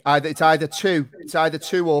can't pick. It's either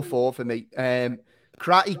 2 or 4 for me.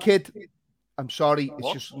 Karate Kid. I'm sorry.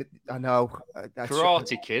 It's just, I know.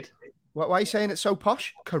 Karate Kid. Why are you saying it's so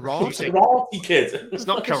posh? Karate. Karate Kid. It's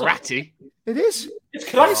not karate. It is. It's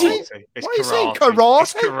karate. Why are you saying karate?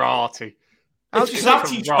 It's karate. It's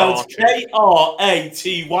karate spelled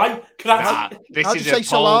K-R-A-T-Y. Karate. This is a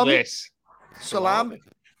salami.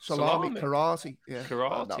 Salami, karate. Yeah.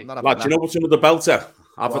 Karate. Lad, do you know what's another belter?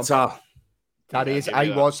 Avatar. That is. I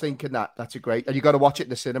was thinking that. That's a great. And you got to watch it in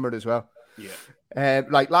the cinema as well. Yeah.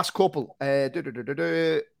 Last couple.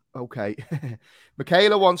 Okay.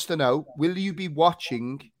 Michaela wants to know: will you be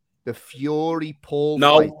watching the Fury Paul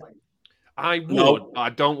fight? I would. No. I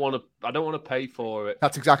don't want to pay for it.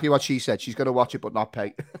 That's exactly what she said. She's going to watch it, but not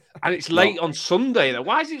pay. And it's late on Sunday. Though.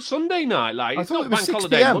 Why is it Sunday night? Like I thought it was 6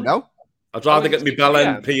 holiday p.m. No, I'd rather get me bell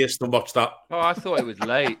end pierced than watch that. Oh, I thought it was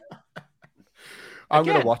late. I'm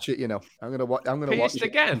going to watch it. You know, I'm going to watch it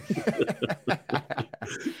again.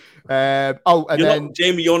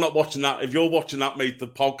 Jamie, you're not watching that. If you're watching that, mate, the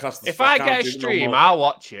podcast. If I get a stream, I'll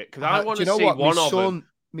watch it because I want to see one of them.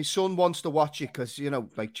 My son wants to watch it because, you know,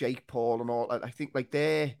 like Jake Paul and all. I think like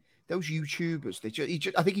those YouTubers.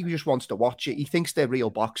 I think he just wants to watch it. He thinks they're real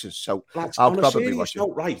boxers. So lads, I'll probably watch it.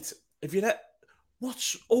 Right. If you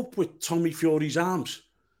what's up with Tommy Fury's arms?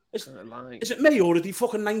 Is it me or are they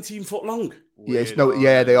fucking 19 foot long?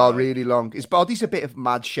 They are really long. His body's a bit of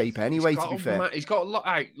mad shape anyway, to be fair. He's got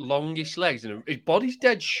longish legs and his body's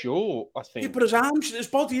dead short, I think. Yeah, but his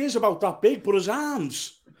body is about that big, but his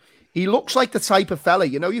arms. He looks like the type of fella,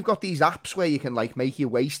 you know, you've got these apps where you can like make your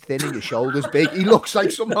waist thin and your shoulders big. He looks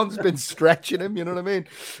like someone's been stretching him, you know what I mean?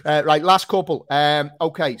 Right, last couple.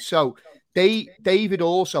 Okay, so David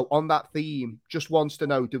also on that theme just wants to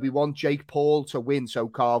know, do we want Jake Paul to win so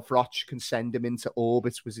Carl Froch can send him into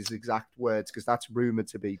orbit, was his exact words, because that's rumoured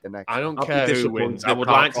to be the next. I don't care who wins. I would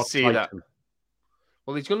like to see that.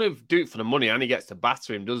 Well, he's going to do it for the money and he gets to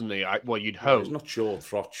batter him, doesn't he? Well, you'd hope. He's not sure,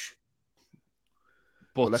 Froch.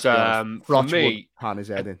 But for me, pan his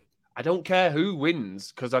head in. I don't care who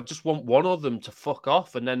wins because I just want one of them to fuck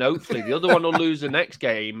off, and then hopefully the other one will lose the next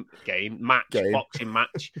boxing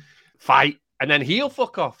match, fight, and then he'll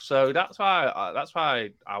fuck off. So that's why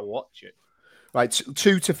I watch it. Right,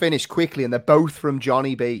 2 to finish quickly, and they're both from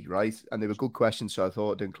Johnny B. Right, and they were good questions, so I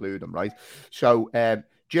thought I'd include them. Right, so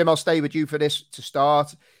Jim, I'll stay with you for this to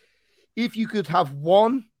start. If you could have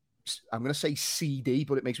one. I'm going to say CD,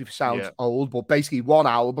 but it makes me sound old. But basically, one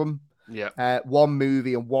album, one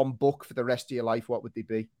movie, and one book for the rest of your life. What would they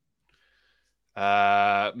be?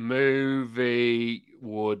 Movie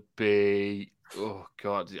would be. Oh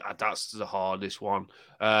God, that's the hardest one.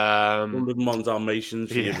 101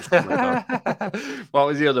 Dalmatians. Yeah. What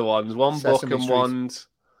was the other ones? One Sesame book and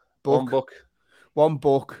Street. One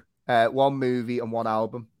book, one movie, and one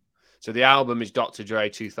album. So the album is Dr. Dre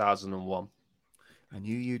 2001. I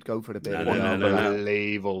knew you'd go for the bit.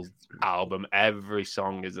 Unbelievable album. Every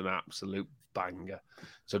song is an absolute banger.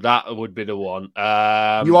 So that would be the one.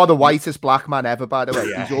 You are the whitest black man ever, by the way.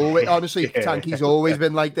 Yeah. He's always, honestly, Tanky's always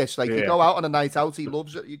been like this. Like you go out on a night out, he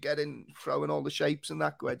loves it. You get in, throwing all the shapes and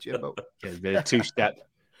that. Go ahead, Jimbo. Yeah, 2-step.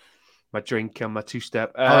 My drink and my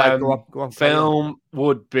 2-step. All right, go on. Film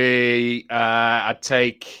would be. I'd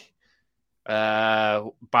take.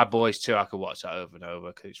 Bad Boys 2. I could watch that over and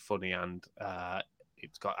over because it's funny and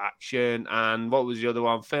it's got action. And what was the other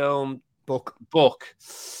one? Film, book.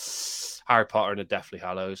 Harry Potter and the Deathly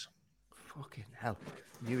Hallows. Fucking hell.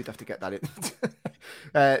 Knew we'd have to get that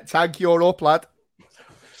in. Tag, you're up, lad.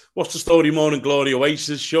 What's the Story? Morning Glory,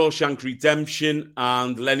 Oasis, Shawshank Redemption,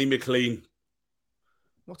 and Lenny McLean.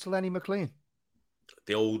 What's Lenny McLean?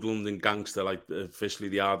 The old London gangster, like officially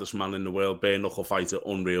the hardest man in the world, bare knuckle fighter,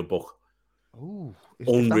 unreal book. Oh,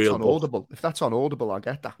 if that's on Audible, I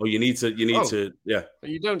get that. Oh, you need to, yeah.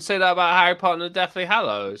 You don't say that about Harry Potter and the Deathly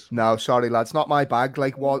Hallows. No, sorry, lads, not my bag.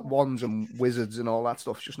 Like wands and wizards and all that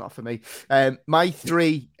stuff's just not for me. My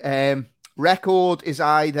 3 record is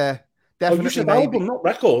either definitely you said album, not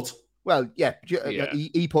record. Well, yeah.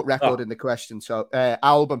 He put record in the question, so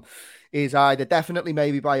album is either definitely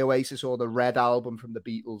maybe by Oasis or the Red Album from the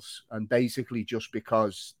Beatles, and basically just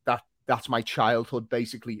because that's my childhood,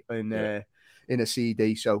 basically in a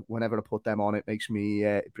CD. So whenever I put them on, it makes me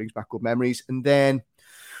it brings back good memories. And then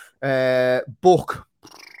book.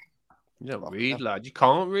 You don't read, lad. You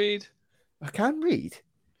can't read. I can read.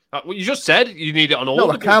 Well, you just said you need it on Audible.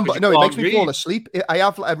 No, I can, but no, it makes me fall asleep.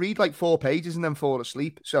 I read like 4 pages and then fall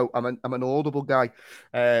asleep. So I'm an Audible guy.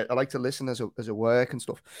 I like to listen as a work and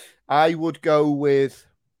stuff. I would go with.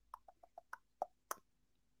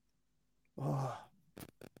 Oh,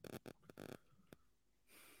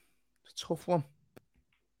 it's a tough one.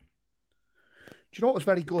 Do you know what was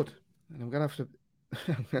very good? And I'm gonna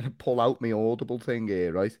pull out my Audible thing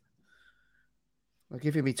here, right? I'll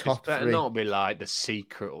give you me top 3. Better not be like The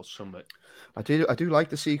Secret or something. I do like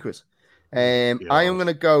The Secret. I am going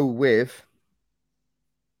to go with.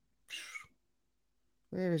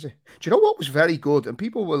 Where is it? Do you know what was very good? And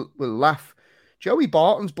people will laugh. Joey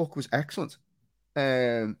Barton's book was excellent.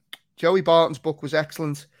 Joey Barton's book was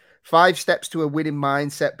excellent. 5 Steps to a Winning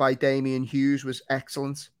Mindset by Damian Hughes was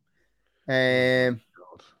excellent.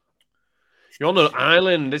 You're on an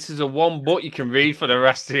island. This is a one book you can read for the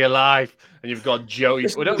rest of your life, and you've got Joey.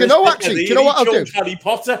 Do you know what I'll do? Harry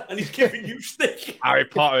Potter, and he's giving you stick. Harry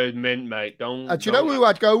Potter is mint, mate. Don't. Do you know who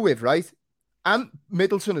I'd go with? Right, Ant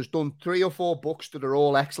Middleton has done 3 or 4 books that are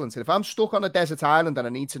all excellent. And if I'm stuck on a desert island and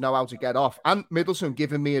I need to know how to get off, Ant Middleton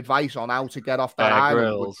giving me advice on how to get off that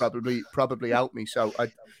island would probably help me. So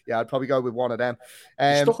I'd probably go with one of them.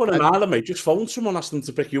 Stuck on an island, mate. Just phone someone, ask them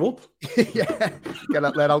to pick you up. Yeah,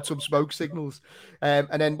 let out some smoke signals.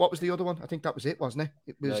 And then what was the other one? I think that was it, wasn't it?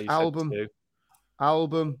 It was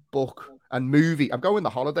album, book, and movie. I'm going The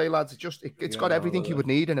Holiday, lads. It's got everything you would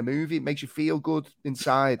need in a movie. It makes you feel good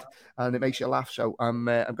inside, and it makes you laugh. So I'm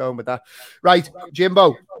going with that. Right,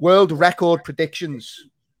 Jimbo. World record predictions.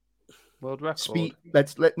 World record.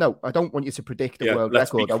 No, I don't want you to predict the world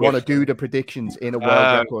record. I want to do the predictions in a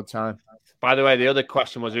world record time. By the way, the other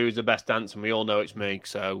question was who's the best dancer, and we all know it's me,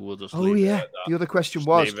 so we'll just leave it at that. The other question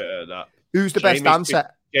was leave it at that. Who's the best dancer?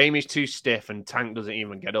 Jamie's too stiff, and Tank doesn't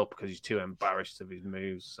even get up because he's too embarrassed of his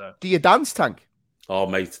moves. So. Do you dance, Tank? Oh,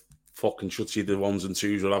 mate, fucking should see the 1s and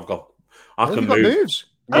 2s that I've got. I can move. Moves.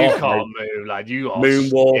 You can't move, lad. You are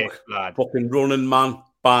moonwalk, stiff, lad. Fucking running, man.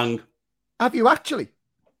 Bang. Have you actually?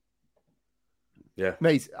 Yeah.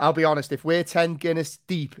 Mate, I'll be honest. If we're 10 Guinness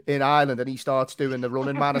deep in Ireland and he starts doing the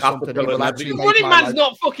running man or something, he will actually make running man's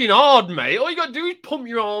not fucking hard, mate. All you got to do is pump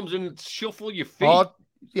your arms and shuffle your feet. Not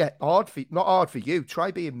hard for you.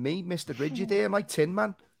 Try being me, Mr. Rigid here, my Tin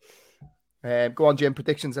Man. Go on, Jim.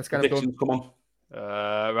 Predictions. Let's get them done. Come on.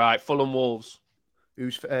 Right, Fulham Wolves.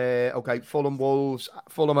 Who's okay? Fulham Wolves.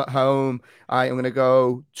 Fulham at home. I'm going to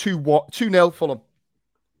go 2-0 Fulham.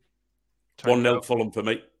 1-0 Fulham for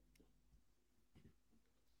me.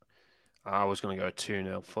 I was going to go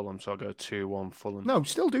 2-0 Fulham, so I'll go 2-1 Fulham. No,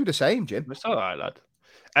 still do the same, Jim. It's all right, lad.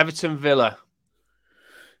 Everton Villa.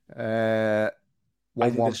 1-1. I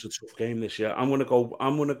think this is a tough game this year. I'm gonna go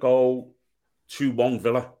 2-1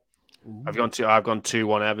 Villa. I've gone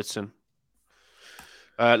 2-1 Everton.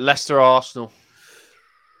 Leicester Arsenal.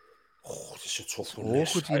 Oh, this is a tough one.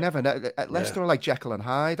 Awkward. You never know. Leicester are like Jekyll and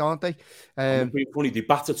Hyde, aren't they? Funny, they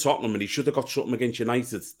battered Tottenham, and he should have got something against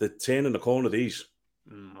United. They're turning the corner. These.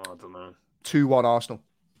 I don't know. 2-1 Arsenal.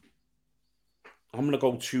 I'm gonna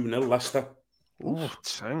go 2-0 Leicester. Oh,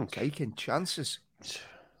 Tank. Taking chances.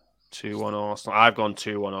 2-1 Arsenal. I've gone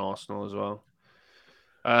 2-1 Arsenal as well.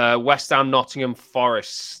 West Ham, Nottingham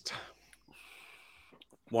Forest.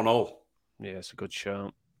 1-0. Yeah, it's a good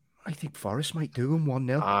shout. I think Forest might do him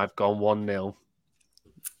 1-0. I've gone 1-0.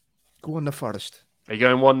 Go on the Forest. Are you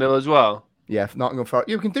going 1-0 as well? Yeah, Nottingham Forest.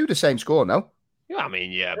 You can do the same score, no? Yeah, I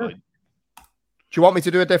mean, but... Do you want me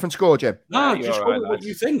to do a different score, Jim? No, just go with what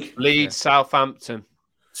you think. Leeds, Southampton.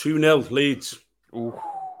 2-0 Leeds. Ooh.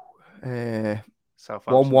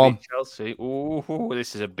 Southampton 1-1. Chelsea. Ooh,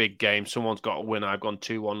 this is a big game. Someone's got to win. I've gone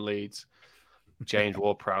 2-1 Leeds. James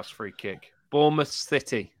Ward-Prowse free kick. Bournemouth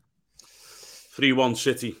City. 3-1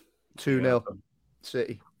 City. 2-0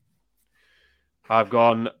 City. I've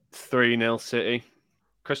gone 3-0 City.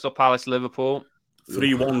 Crystal Palace, Liverpool.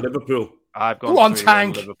 3-1 Liverpool. I've gone. Go on,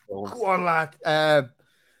 Tank. Liverpool. Go on, lad.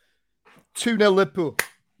 2-0 Liverpool.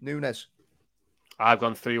 Nunes. I've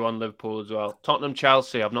gone 3-1 Liverpool as well. Tottenham,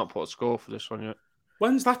 Chelsea. I've not put a score for this one yet.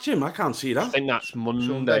 When's that, Jim? I can't see that. I think that's Monday,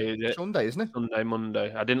 Sunday. is it? Sunday, isn't it? Sunday,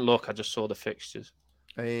 Monday. I didn't look. I just saw the fixtures.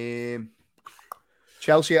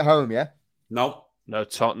 Chelsea at home, yeah? No,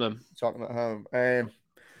 Tottenham. Tottenham at home.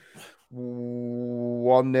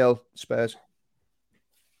 1-0 Spurs.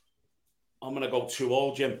 I'm going to go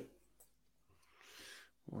 2-2, Jim.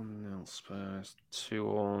 1-0 Spurs.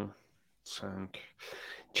 2-1 Tank.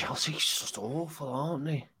 Chelsea's just awful, aren't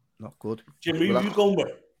they? Not good. Jim, who are you going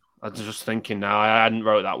with? I'm just thinking now. I hadn't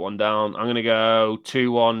wrote that one down. I'm going to go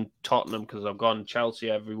 2-1 Tottenham because I've gone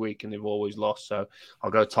Chelsea every week and they've always lost. So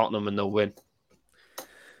I'll go Tottenham and they'll win.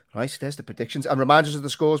 Right, there's the predictions. And remind us of the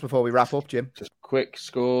scores before we wrap up, Jim. Just quick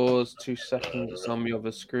scores. 2 seconds. It's on the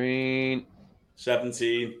other screen.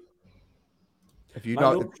 17. Have you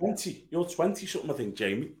You're 20. You're 20 something, I think,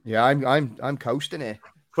 Jamie. Yeah, I'm coasting here.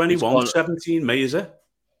 21, 17, May, is it?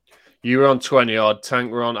 You were on 20 odd.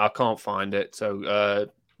 Tank were on. I can't find it. So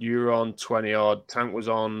you were on 20 odd. Tank was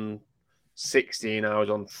on 16. I was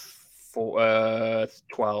on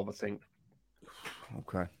 12, I think.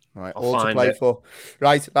 Okay. Right, I'll all to play for.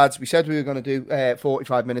 Right, lads, we said we were going to do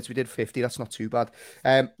 45 minutes. We did 50. That's not too bad.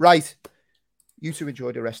 Right, you two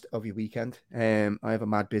enjoy the rest of your weekend. I have a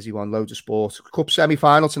mad busy one, loads of sport. Cup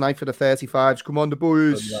semi-final tonight for the 35s. Come on, the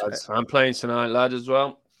boys. I'm playing tonight, lad, as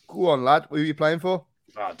well. Go on, lad. Who are you playing for?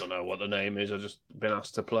 I don't know what the name is. I've just been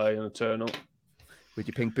asked to play and turn up. With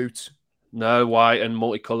your pink boots? No, white and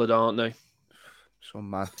multicoloured, aren't they?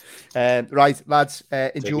 Some man. Right, lads,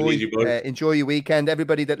 enjoy your weekend.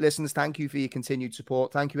 Everybody that listens, thank you for your continued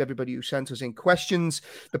support. Thank you, everybody who sent us in questions.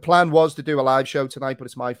 The plan was to do a live show tonight, but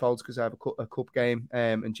it's my fault because I have a cup game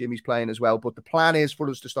and Jimmy's playing as well. But the plan is for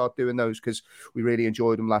us to start doing those because we really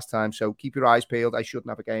enjoyed them last time. So keep your eyes peeled. I shouldn't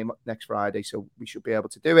have a game next Friday, so we should be able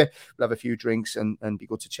to do it. We'll have a few drinks and be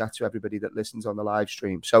good to chat to everybody that listens on the live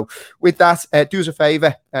stream. So with that, do us a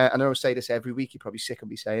favour. I know I say this every week. You're probably sick of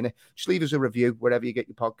me saying it. Just leave us a review wherever you get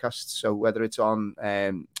your podcasts. So whether it's on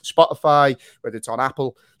Spotify, whether it's on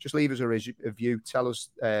Apple, just leave us a review. Tell us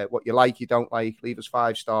what you like, you don't like. Leave us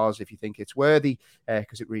 5 stars if you think it's worthy,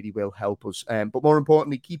 because it really will help us. But more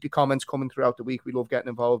importantly, keep your comments coming throughout the week. We love getting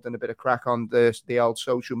involved in a bit of crack on the old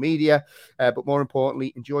social media. But more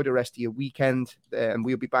importantly, enjoy the rest of your weekend, and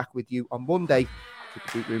we'll be back with you on Monday with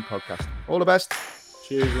the Boot Room Podcast. All the best.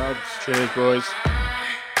 Cheers, lads. Cheers, boys.